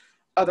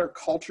other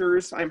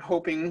cultures. I'm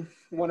hoping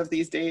one of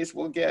these days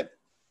we'll get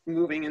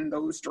moving in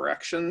those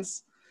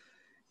directions.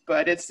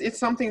 But it's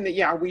something that,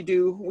 yeah, we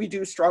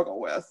do struggle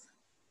with.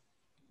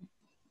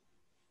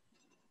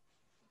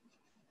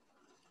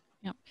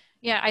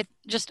 Yeah,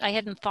 I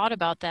hadn't thought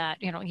about that.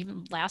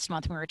 Even last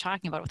month when we were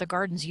talking about it with the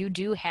gardens, you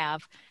do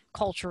have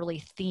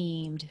culturally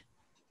themed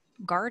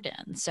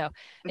garden, so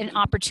an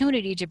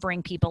opportunity to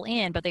bring people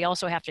in, but they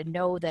also have to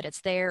know that it's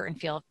there and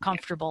feel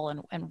comfortable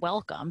and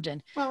welcomed.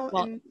 And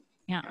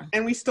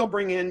and we still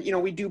bring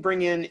in, we do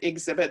bring in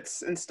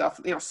exhibits and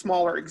stuff,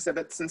 smaller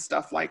exhibits and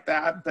stuff like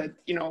that, but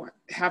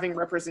having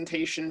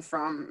representation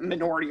from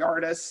minority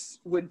artists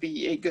would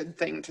be a good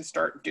thing to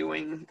start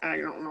doing. I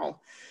don't know,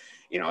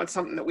 it's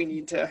something that we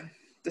need to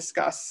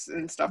discuss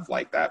and stuff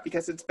like that,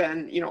 because it's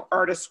been,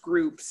 artist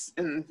groups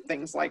and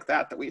things like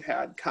that we've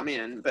had come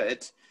in,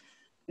 but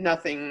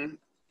nothing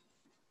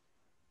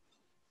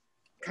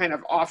kind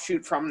of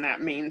offshoot from that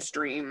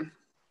mainstream.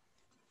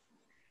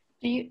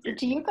 Do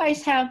you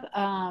guys have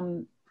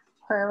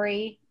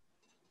prairie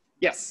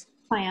yes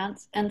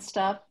plants and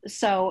stuff?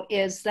 So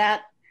is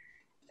that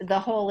the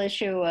whole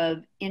issue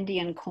of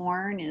Indian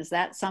corn? Is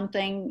that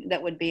something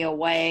that would be a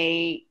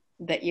way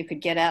that you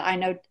could get at? I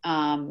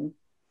know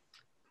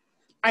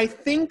I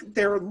think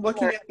they're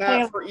looking at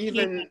that for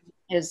even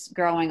is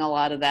growing a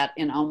lot of that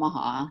in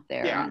Omaha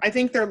there. Yeah, I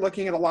think they're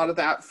looking at a lot of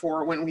that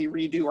for when we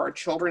redo our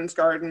children's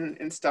garden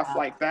and stuff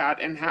like that,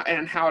 and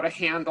how to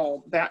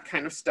handle that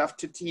kind of stuff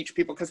to teach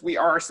people, because we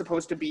are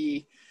supposed to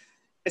be,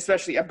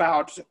 especially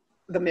about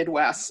the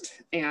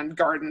Midwest and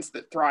gardens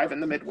that thrive in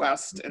the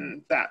Midwest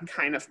and that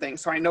kind of thing.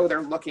 So I know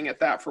they're looking at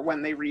that for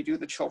when they redo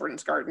the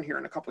children's garden here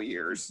in a couple of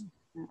years,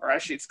 or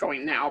actually it's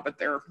going now, but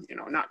they're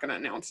not going to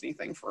announce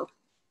anything for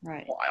a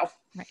while.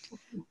 Right.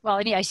 Well,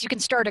 and yes, you can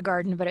start a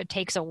garden, but it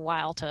takes a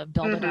while to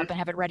build it up and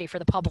have it ready for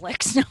the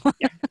public. So.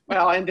 Yeah.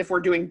 Well, and if we're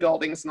doing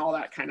buildings and all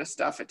that kind of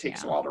stuff, it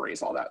takes a while to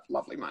raise all that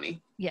lovely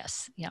money.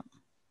 Yes. Yep.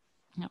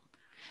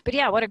 But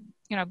yeah, what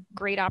a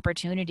great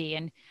opportunity,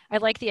 and I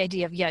like the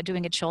idea of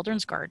doing a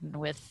children's garden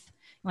with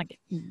like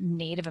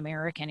Native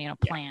American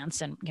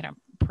plants and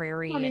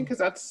prairie. Because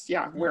that's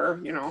where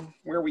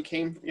where we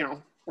came,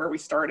 where we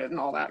started and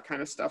all that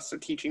kind of stuff. So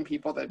teaching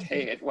people that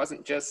hey, it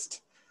wasn't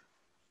just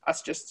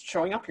us just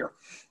showing up here.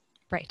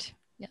 Right.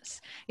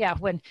 Yes. Yeah.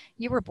 When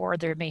you were born,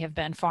 there may have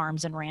been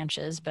farms and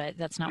ranches, but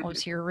that's not what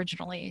was here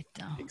originally.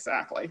 So.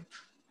 Exactly.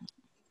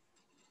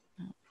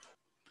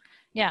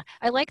 Yeah.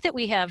 I like that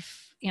we have,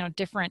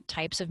 different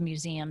types of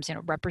museums,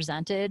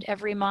 represented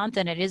every month.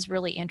 And it is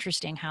really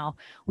interesting how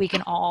we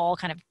can all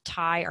kind of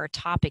tie our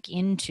topic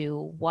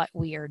into what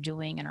we are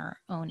doing in our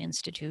own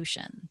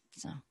institution.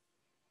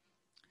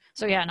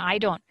 So yeah. And I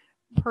don't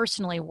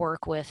personally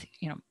work with,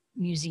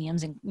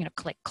 museums and,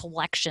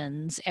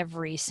 collections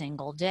every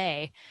single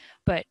day.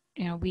 But,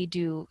 we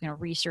do,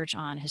 research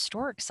on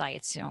historic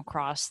sites,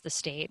 across the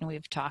state. And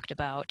we've talked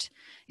about,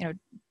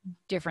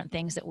 different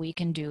things that we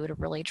can do to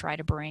really try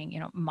to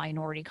bring,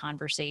 minority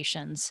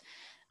conversations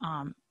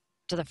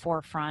to the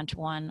forefront.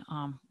 One,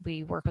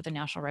 we work with the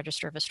National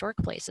Register of Historic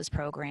Places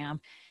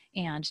program,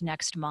 and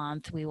next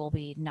month we will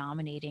be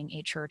nominating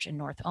a church in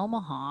North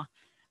Omaha,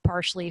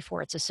 partially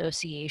for its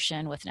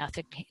association with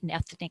an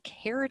ethnic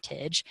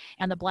heritage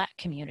and the Black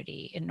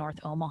community in North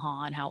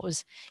Omaha, and how it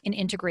was an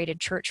integrated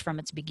church from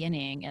its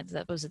beginning, and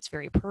that was its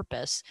very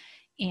purpose.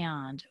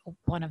 And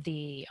one of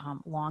the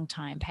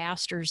longtime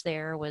pastors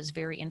there was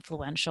very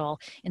influential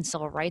in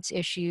civil rights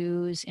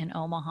issues in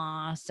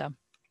Omaha. So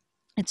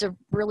it's a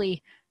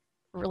really,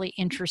 really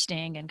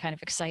interesting and kind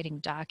of exciting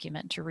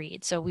document to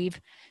read. So we've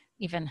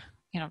even,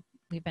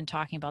 we've been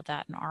talking about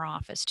that in our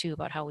office too,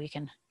 about how we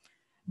can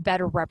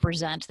better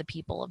represent the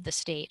people of the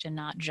state and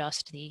not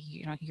just the,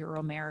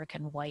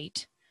 Euro-American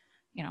white,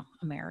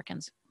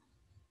 Americans.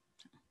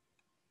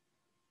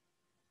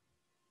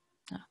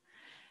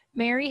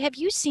 Mary, have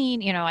you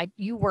seen,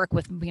 you work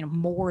with,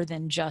 more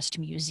than just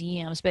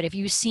museums, but have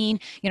you seen,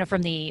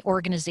 from the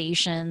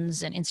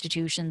organizations and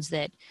institutions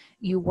that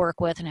you work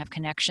with and have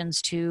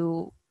connections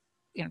to,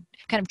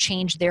 kind of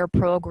change their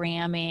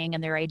programming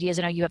and their ideas?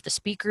 I know you have the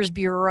Speakers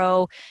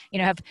Bureau,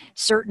 have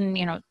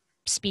certain,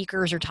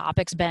 speakers or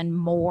topics been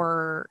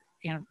more,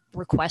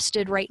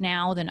 requested right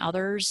now than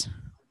others?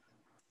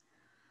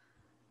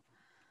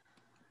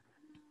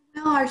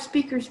 Well, our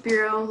Speakers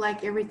Bureau,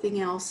 like everything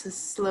else, has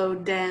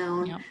slowed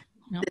down Yep.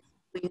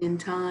 this point in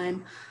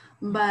time.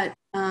 But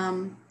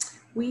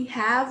we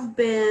have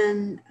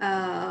been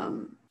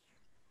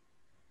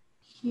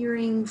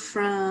hearing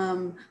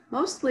from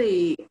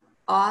mostly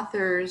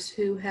authors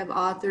who have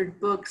authored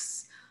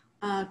books,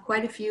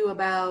 quite a few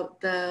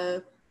about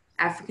the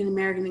African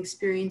American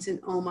experience in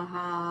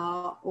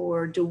Omaha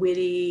or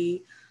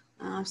DeWitt.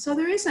 So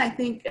there is, I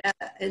think,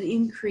 an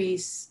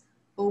increase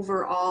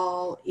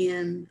overall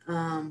in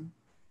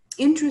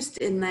interest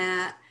in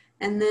that.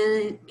 And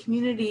then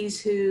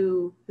communities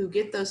who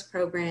get those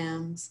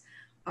programs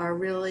are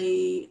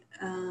really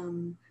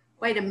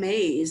quite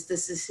amazed.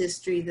 This is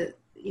history that,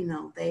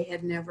 they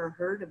had never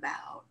heard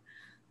about.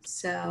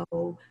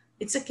 So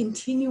it's a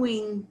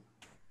continuing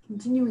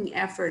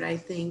effort, I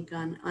think,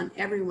 on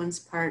everyone's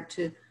part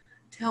to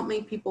help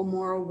make people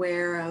more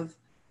aware of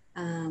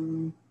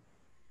the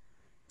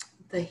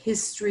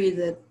history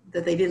that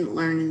they didn't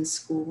learn in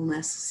school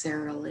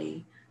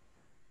necessarily.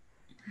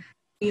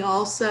 We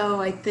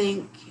also, I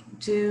think,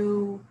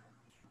 do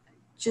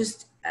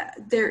just,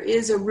 there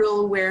is a real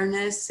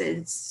awareness.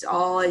 It's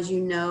all, as you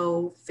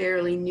know,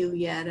 fairly new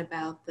yet,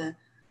 about the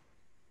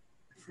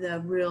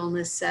real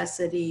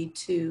necessity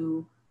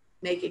to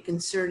make a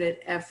concerted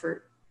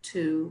effort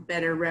to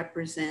better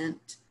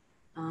represent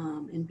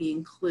and be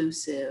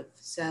inclusive.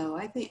 So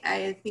I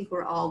think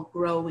we're all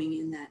growing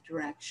in that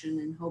direction,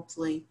 and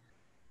hopefully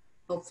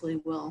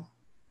we'll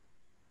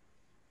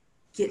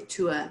get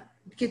to a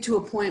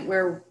point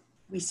where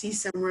we see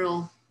some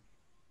real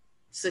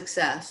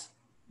success.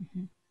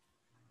 Mm-hmm.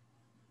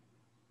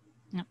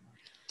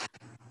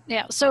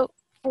 Yeah. So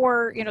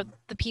for,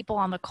 the people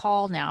on the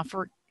call now,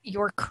 for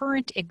your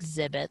current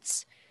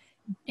exhibits,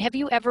 have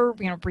you ever,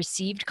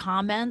 received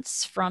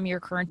comments from your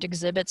current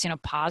exhibits,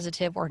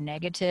 positive or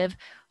negative,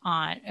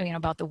 on,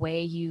 about the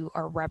way you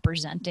are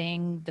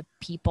representing the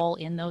people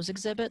in those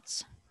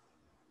exhibits?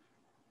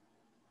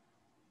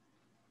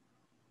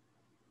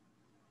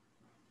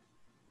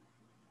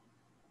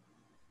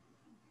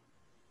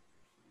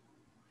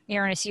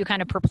 Erin, I see you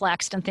kind of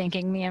perplexed and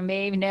thinking,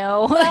 maybe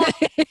no. Well,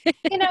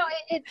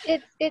 it's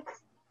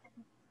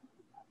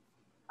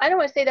I don't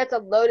want to say that's a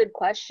loaded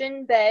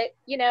question, but,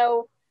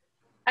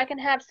 I can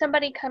have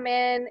somebody come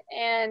in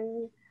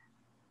and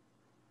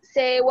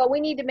say, well,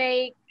 we need to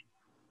make,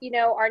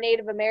 our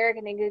Native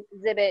American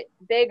exhibit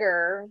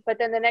bigger, but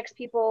then the next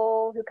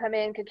people who come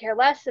in could care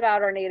less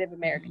about our Native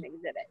American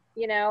exhibit,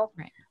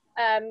 Right.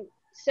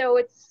 So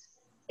it's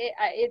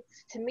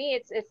to me,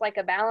 it's like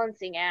a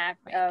balancing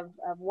act of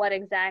what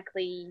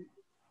exactly,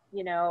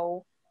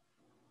 do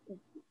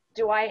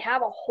I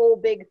have a whole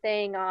big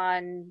thing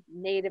on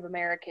Native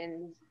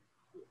Americans,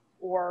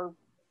 or,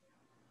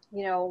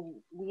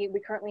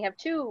 we currently have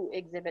 2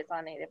 exhibits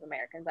on Native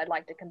Americans. I'd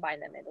like to combine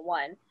them into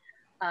one.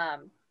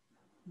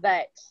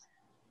 But,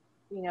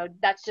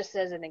 that's just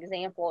as an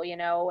example,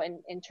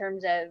 in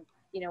terms of,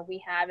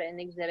 we have an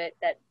exhibit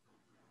that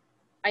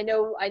I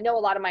know a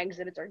lot of my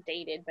exhibits are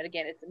dated, but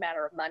again, it's a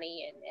matter of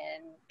money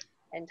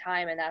and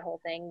time and that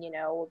whole thing,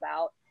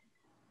 about,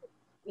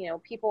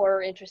 people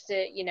are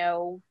interested,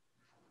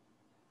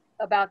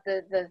 about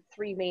the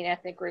 3 main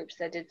ethnic groups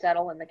that did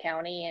settle in the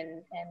county,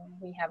 and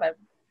we have a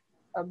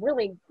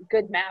really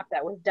good map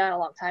that was done a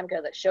long time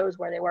ago that shows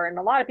where they were, and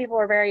a lot of people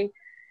are very,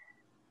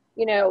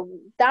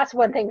 that's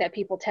one thing that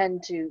people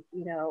tend to,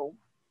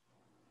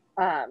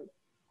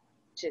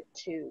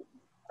 to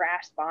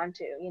grasp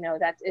onto,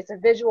 it's a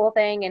visual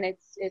thing, and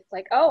it's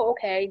like, oh,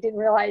 okay, didn't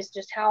realize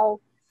just how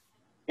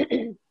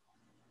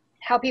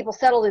how people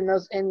settled in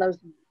those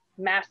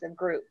massive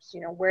groups,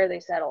 you know, where they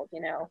settled,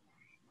 you know,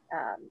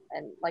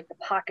 and like the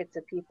pockets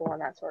of people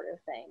and that sort of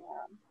thing.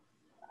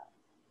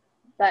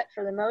 But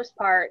for the most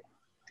part,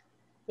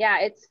 yeah,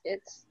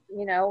 it's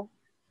you know,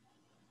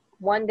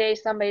 one day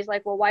somebody's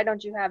like, well, why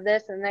don't you have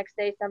this? And the next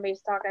day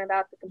somebody's talking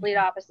about the complete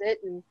opposite.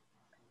 And,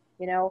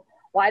 you know,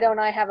 why don't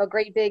I have a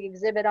great big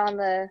exhibit on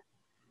the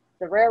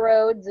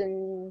railroads?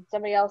 And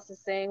somebody else is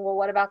saying, well,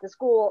 what about the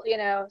school? You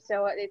know,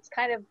 so it's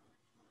kind of,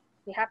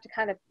 you have to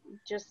kind of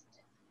just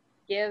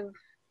give,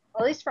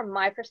 at least from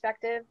my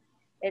perspective,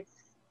 it's,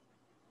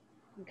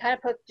 you kind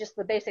of put just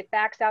the basic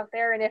facts out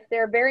there. And if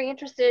they're very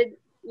interested,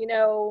 you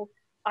know,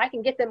 I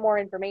can get them more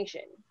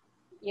information.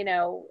 You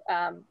know,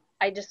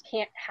 I just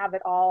can't have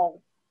it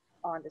all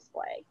on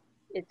display.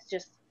 It's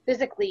just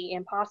physically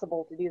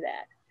impossible to do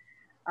that.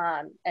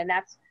 And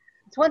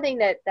it's one thing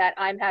that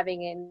I'm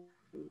having in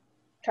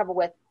trouble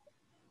with,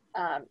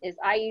 is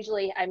I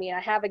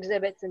have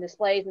exhibits and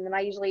displays, and then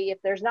I usually,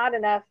 if there's not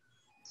enough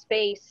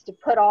space to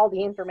put all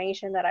the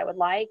information that I would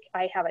like,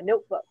 I have a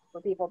notebook for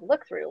people to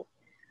look through.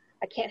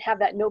 I can't have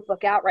that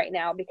notebook out right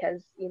now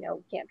because, you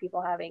know, can't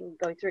people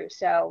go through.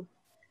 So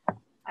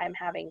I'm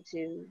having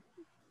to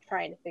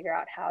trying to figure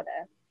out how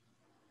to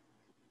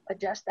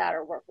adjust that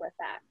or work with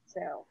that.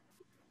 So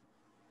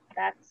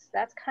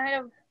that's kind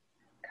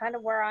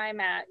of where I'm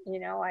at. You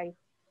know, I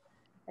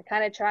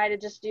kind of try to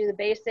just do the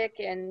basic,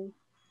 and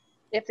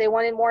if they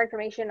wanted more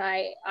information,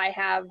 I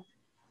have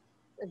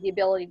the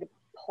ability to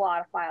pull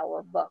out a file or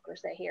a book or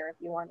say, here, if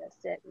you want to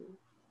sit, and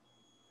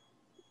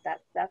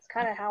that's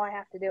kind of how I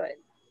have to do it.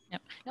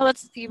 Yep. No,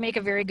 you make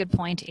a very good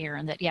point,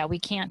 Erin, that yeah, we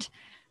can't,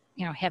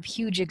 you know, have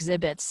huge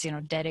exhibits, you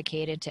know,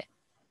 dedicated to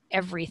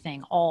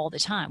everything all the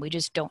time. We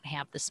just don't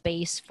have the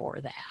space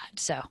for that.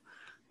 So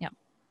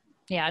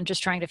yeah, I'm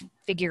just trying to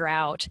figure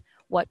out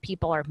what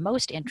people are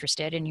most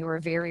interested in. You were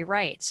very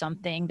right.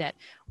 Something that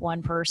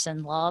one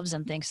person loves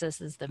and thinks this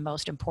is the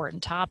most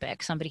important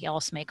topic, somebody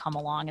else may come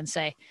along and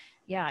say,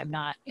 yeah, I'm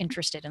not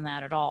interested in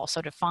that at all.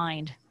 So to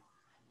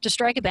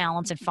strike a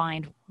balance and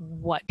find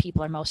what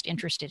people are most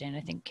interested in,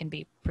 I think can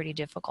be pretty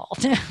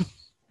difficult.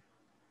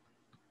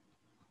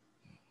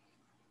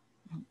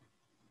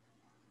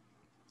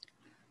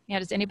 Yeah,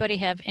 does anybody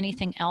have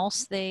anything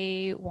else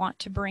they want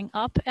to bring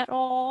up at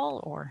all,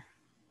 or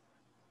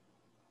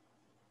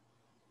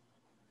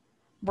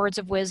words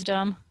of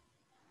wisdom?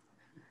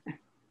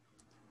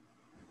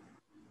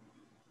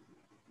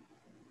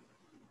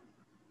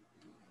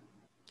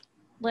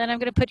 Lynn, I'm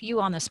going to put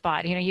you on the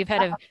spot. You know, you've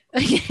had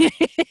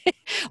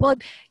well,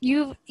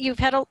 you've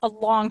had a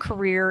long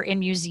career in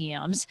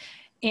museums,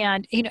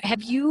 and you know,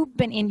 have you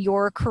been in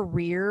your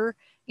career,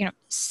 you know,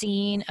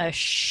 seen a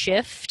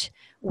shift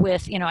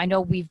with, you know, I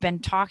know we've been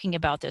talking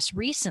about this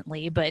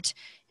recently, but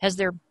has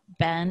there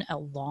been a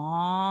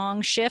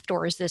long shift,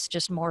 or is this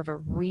just more of a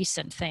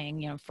recent thing,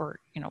 you know, for,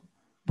 you know,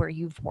 where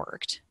you've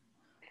worked?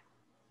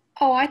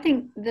 Oh, I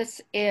think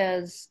this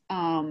is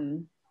a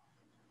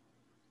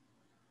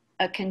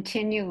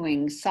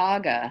continuing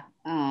saga.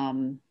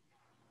 And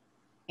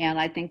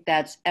I think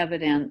that's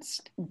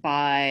evidenced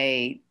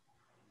by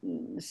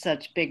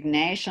such big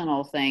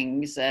national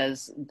things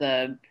as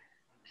the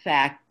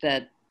fact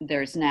that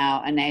there's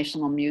now a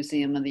National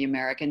Museum of the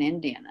American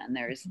Indian, and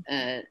there's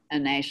a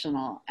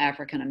National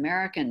African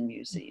American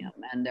Museum,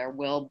 and there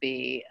will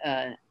be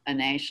a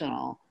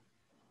National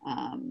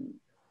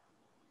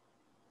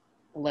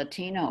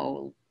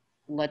Latino,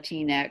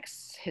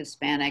 Latinx,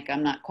 Hispanic.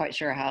 I'm not quite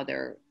sure how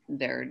they're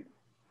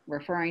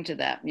referring to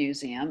that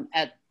museum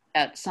at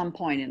some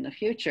point in the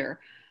future.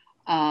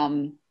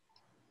 And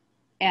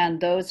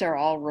those are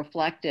all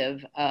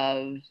reflective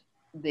of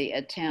the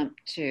attempt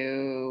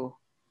to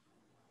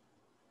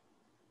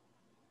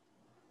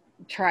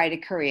try to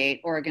create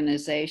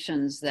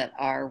organizations that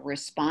are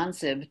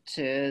responsive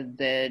to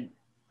the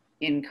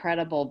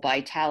incredible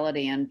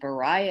vitality and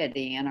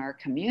variety in our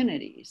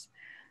communities.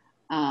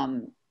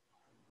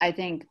 I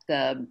think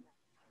the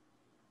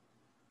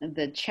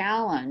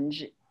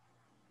challenge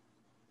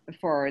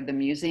for the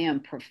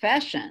museum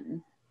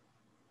profession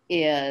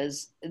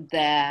is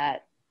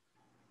that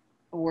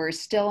we're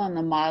still in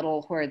the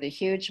model where the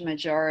huge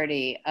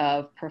majority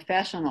of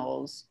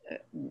professionals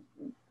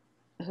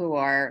who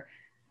are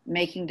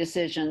making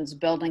decisions,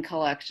 building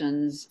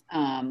collections,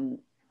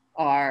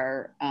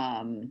 are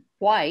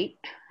white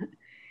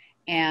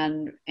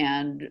and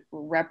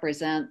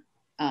represent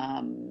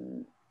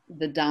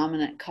the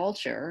dominant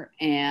culture.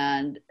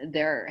 And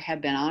there have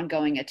been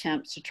ongoing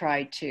attempts to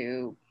try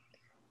to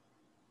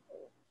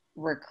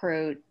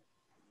recruit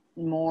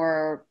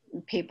more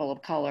people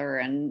of color,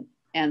 and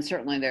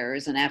certainly there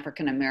is an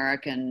African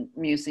American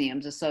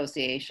Museums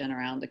Association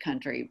around the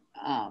country.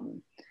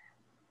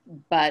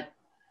 But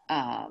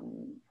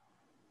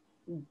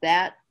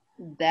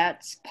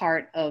that's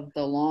part of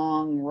the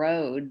long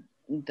road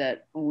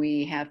that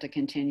we have to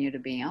continue to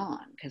be on,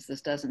 because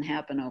this doesn't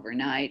happen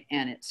overnight,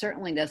 and it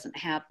certainly doesn't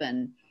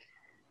happen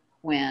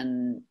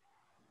when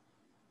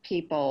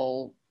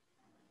people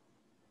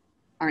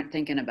aren't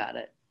thinking about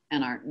it.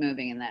 and aren't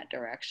moving in that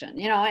direction.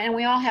 You know, and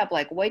we all have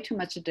like way too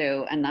much to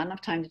do and not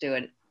enough time to do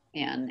it,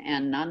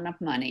 and not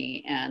enough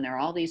money, and there are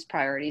all these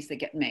priorities that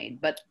get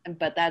made. But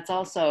that's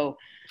also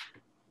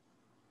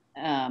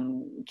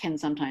can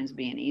sometimes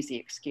be an easy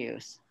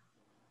excuse.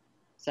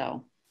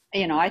 So,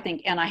 you know, I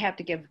think, and I have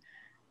to give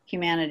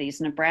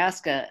Humanities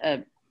Nebraska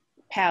a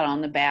pat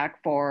on the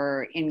back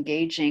for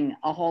engaging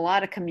a whole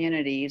lot of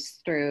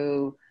communities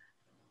through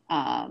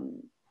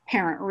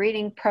parent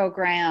reading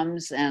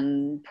programs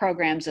and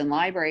programs in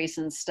libraries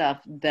and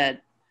stuff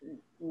that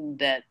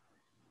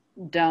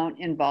don't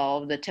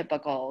involve the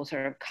typical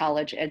sort of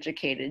college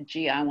educated,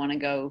 gee, I want to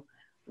go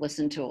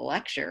listen to a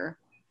lecture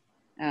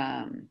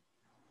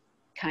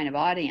kind of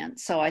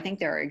audience. So I think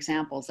there are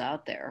examples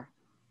out there.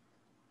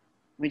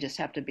 We just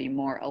have to be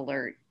more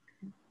alert.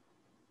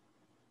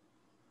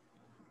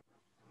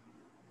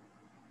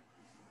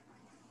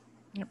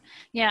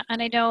 Yeah,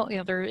 and I know, you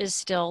know, there is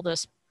still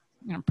this,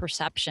 you know,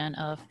 perception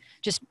of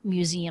just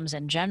museums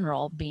in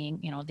general being,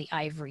 you know, the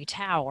ivory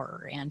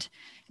tower, and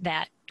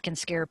that can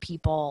scare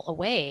people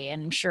away.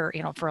 And I'm sure,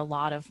 you know, for a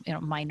lot of, you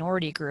know,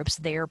 minority groups,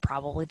 they're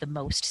probably the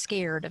most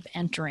scared of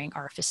entering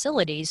our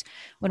facilities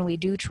when we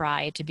do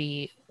try to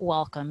be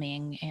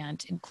welcoming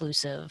and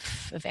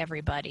inclusive of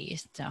everybody.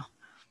 So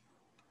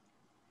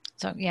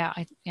yeah,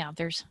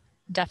 there's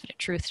definite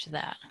truth to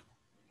that.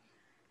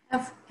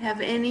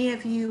 Have any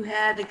of you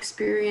had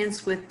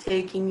experience with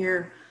taking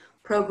your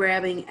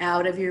programming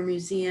out of your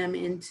museum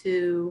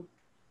into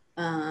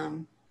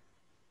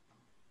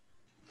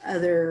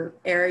other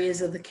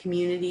areas of the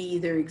community,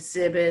 either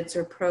exhibits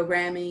or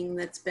programming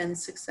that's been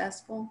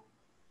successful?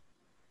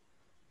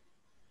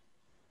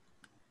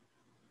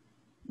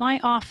 My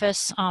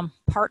office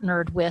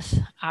partnered with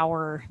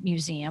our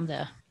museum,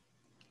 the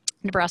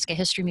Nebraska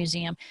History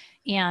Museum,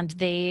 and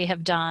they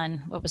have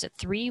done, what was it,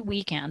 3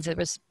 weekends. It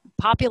was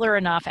popular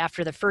enough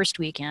after the first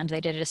weekend.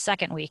 They did it a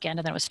second weekend,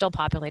 and then it was still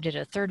popular. They did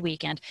it a third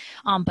weekend.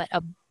 But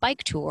a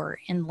bike tour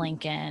in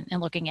Lincoln and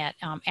looking at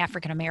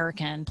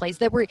African-American places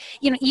that were,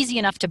 you know, easy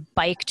enough to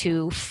bike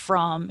to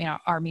from, you know,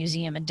 our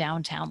museum in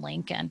downtown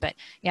Lincoln. But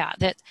yeah,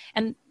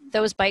 and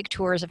those bike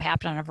tours have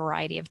happened on a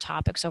variety of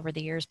topics over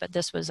the years, but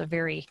this was a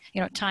very,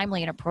 you know,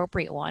 timely and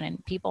appropriate one,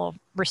 and people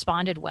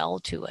responded well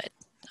to it.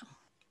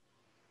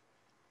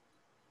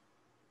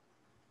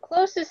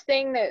 Closest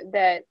thing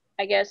that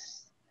I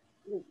guess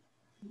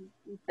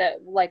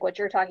that like what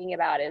you're talking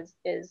about is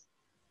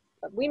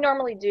we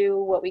normally do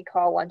what we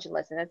call lunch and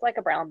listen. It's like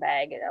a brown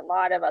bag, and a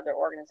lot of other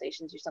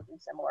organizations do something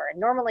similar. And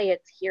normally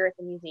it's here at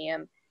the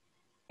museum.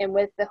 And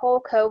with the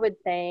whole COVID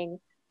thing,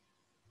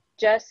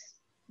 just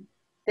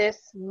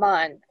this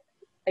month,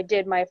 I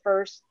did my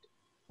first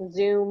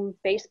Zoom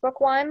Facebook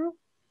one,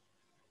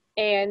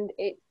 and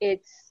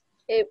it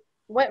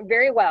went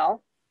very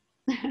well.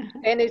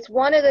 And it's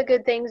one of the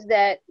good things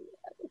that,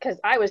 because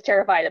I was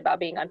terrified about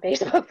being on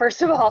Facebook,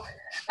 first of all,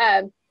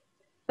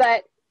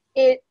 but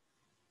it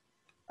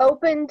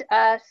opened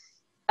us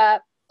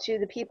up to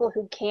the people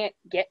who can't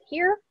get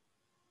here.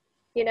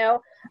 You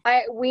know,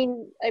 I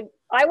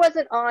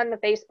wasn't on the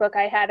Facebook.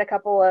 I had a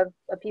couple of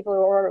people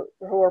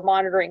who were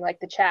monitoring like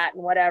the chat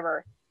and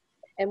whatever.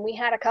 And we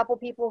had a couple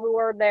people who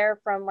were there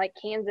from like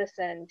Kansas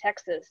and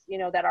Texas, you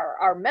know, that are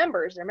our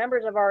members. They're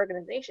members of our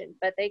organization,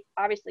 but they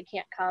obviously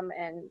can't come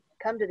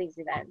to these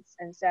events.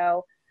 And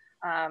so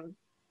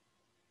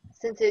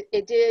since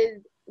it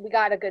did, we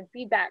got a good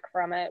feedback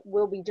from it,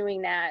 we'll be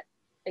doing that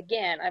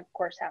again. I, of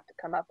course, have to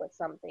come up with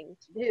something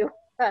to do.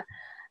 But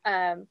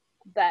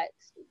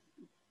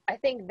I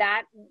think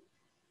that,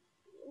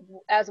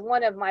 as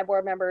one of my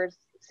board members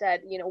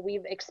said, you know,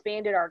 we've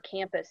expanded our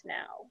campus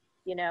now.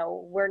 You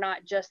know, we're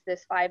not just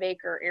this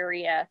 5-acre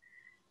area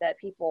that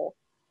people,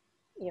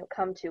 you know,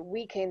 come to.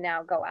 We can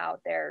now go out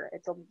there.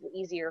 It's a little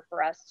easier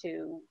for us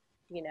to,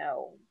 you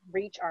know,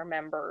 reach our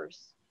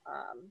members,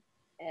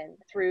 and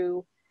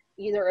through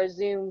either a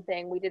Zoom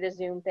thing. We did a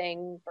Zoom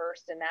thing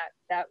first, and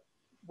that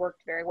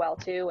worked very well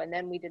too. And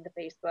then we did the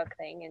Facebook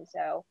thing. And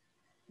so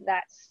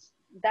that's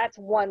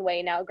one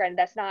way. Now, granted,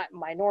 that's not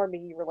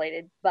minority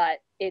related, but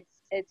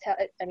it's,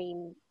 I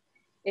mean,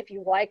 if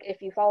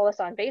you follow us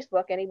on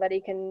Facebook,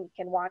 anybody can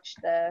watch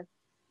the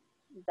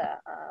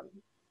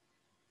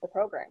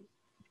program.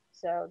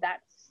 So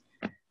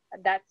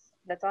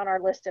that's on our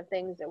list of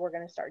things that we're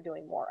going to start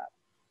doing more of.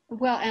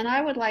 Well, and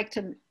I would like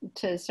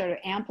to sort of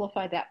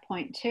amplify that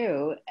point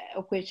too,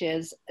 which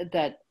is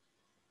that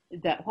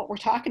what we're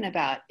talking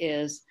about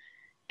is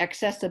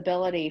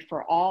accessibility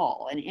for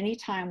all. And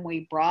anytime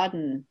we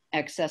broaden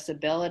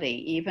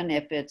accessibility, even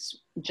if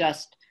it's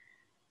just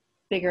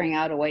figuring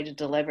out a way to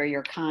deliver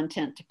your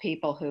content to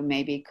people who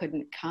maybe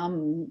couldn't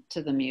come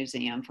to the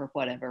museum for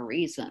whatever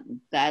reason,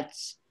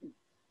 that's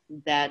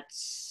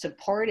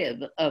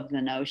supportive of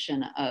the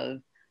notion of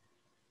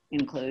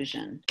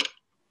inclusion.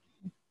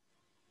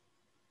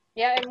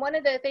 Yeah, and one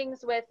of the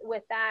things with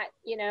that,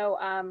 you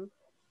know,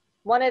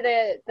 one of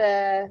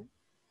the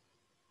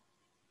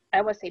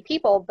I won't say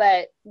people,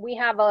 but we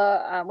have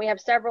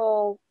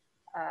several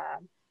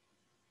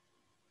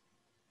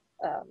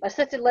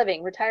assisted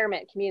living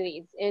retirement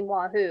communities in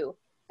Wahoo,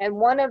 and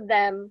one of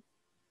them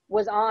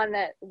was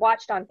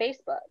watched on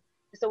Facebook.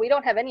 So we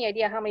don't have any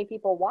idea how many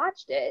people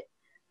watched it,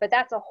 but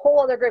that's a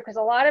whole other group, because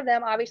a lot of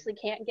them obviously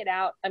can't get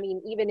out. I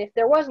mean, even if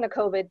there wasn't a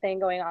COVID thing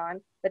going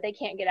on, but they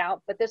can't get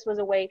out. But this was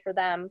a way for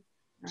them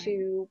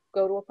to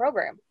go to a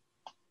program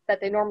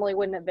that they normally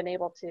wouldn't have been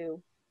able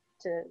to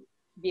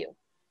view.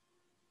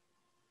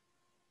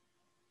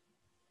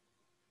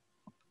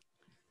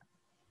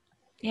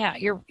 Yeah,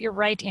 you're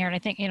right, Erin. I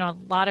think, a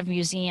lot of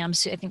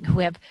museums, I think, who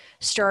have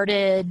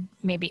started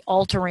maybe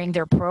altering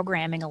their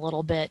programming a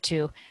little bit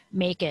to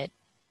make it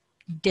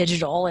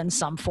digital in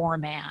some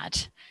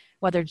format,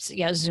 whether it's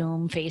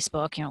Zoom,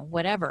 Facebook,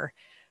 whatever.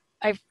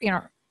 It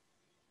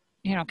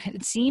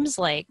seems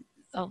like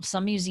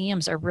some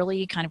museums are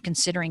really kind of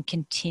considering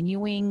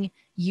continuing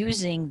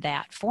using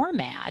that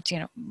format,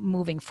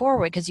 moving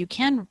forward, because you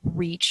can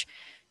reach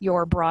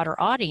your broader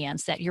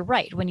audience. That you're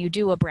right, when you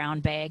do a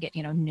brown bag at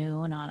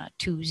noon on a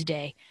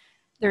Tuesday,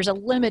 there's a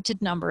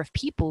limited number of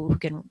people who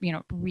can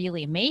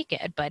really make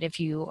it. But if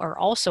you are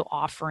also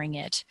offering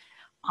it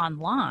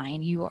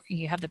online, you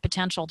have the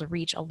potential to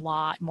reach a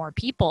lot more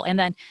people. And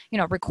then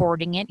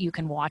recording it, you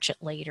can watch it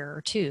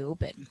later too.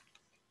 But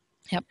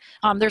yep.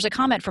 There's a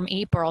comment from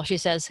April. She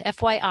says,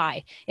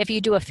 FYI, if you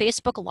do a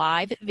Facebook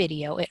Live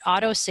video, it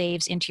auto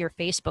saves into your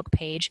Facebook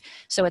page,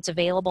 so it's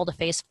available to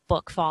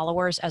Facebook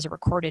followers as a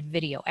recorded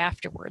video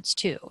afterwards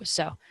too.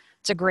 So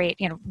it's a great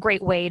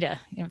way to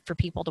for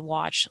people to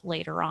watch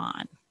later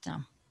on. So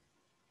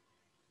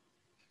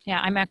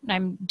yeah,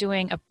 I'm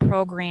doing a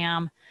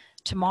program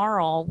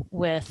tomorrow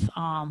with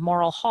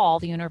Morrill Hall,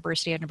 the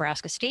University of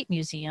Nebraska State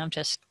Museum,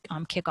 to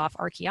kick off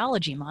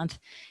Archaeology Month.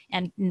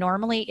 And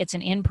normally it's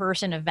an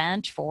in-person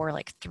event for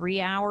like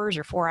 3 hours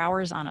or 4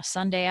 hours on a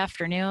Sunday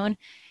afternoon.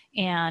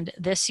 And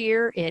this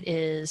year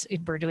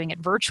we're doing it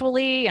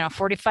virtually,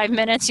 45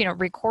 minutes,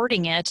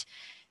 recording it.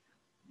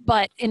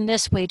 But in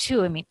this way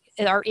too, I mean,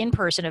 our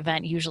in-person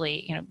event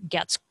usually,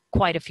 gets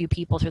quite a few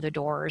people through the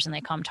doors and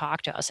they come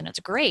talk to us, and it's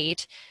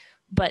great.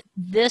 But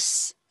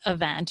this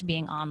event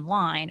being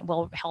online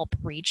will help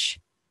reach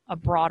a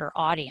broader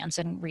audience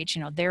and reach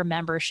their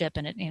membership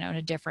in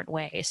a different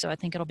way. So I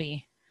think it'll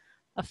be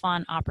a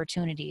fun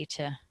opportunity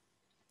to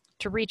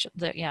reach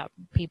the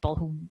people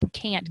who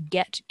can't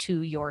get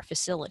to your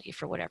facility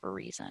for whatever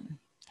reason.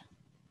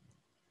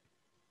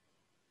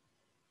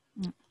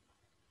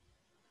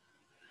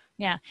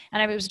 Yeah,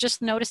 and I was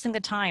just noticing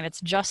the time.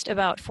 It's just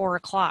about 4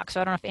 o'clock.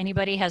 So I don't know if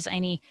anybody has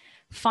any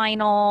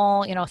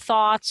final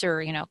thoughts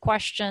or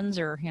questions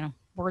or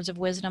words of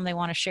wisdom they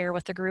want to share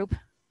with the group.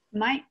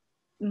 My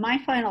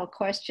final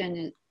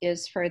question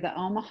is for the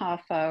Omaha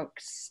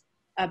folks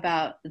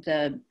about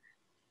the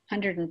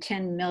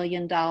 $110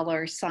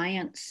 million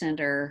Science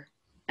Center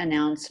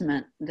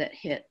announcement that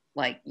hit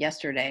like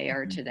yesterday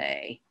or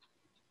today.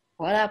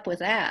 What up with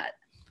that?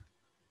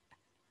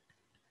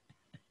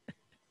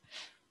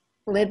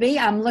 Libby,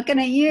 I'm looking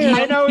at you.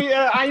 I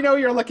know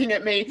you're looking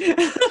at me.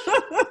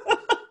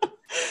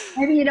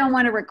 Maybe you don't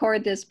want to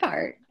record this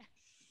part.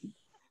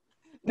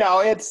 No,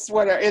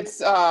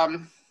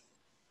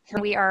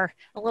 we are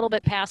a little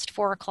bit past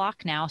 4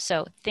 o'clock now.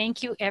 So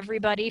thank you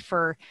everybody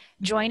for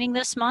joining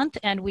this month,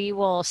 and we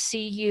will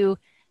see you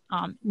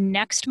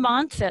next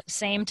month at the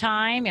same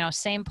time,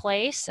 same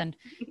place. And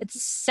it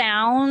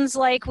sounds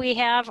like we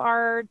have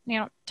our,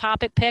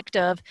 topic picked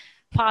of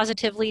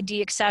positively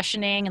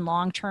deaccessioning and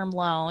long-term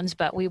loans,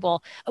 but we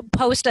will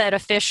post that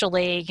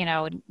officially,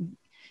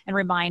 and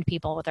remind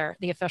people with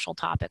the official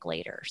topic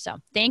later. So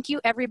thank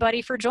you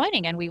everybody for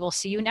joining, and we will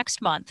see you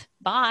next month.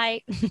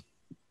 Bye.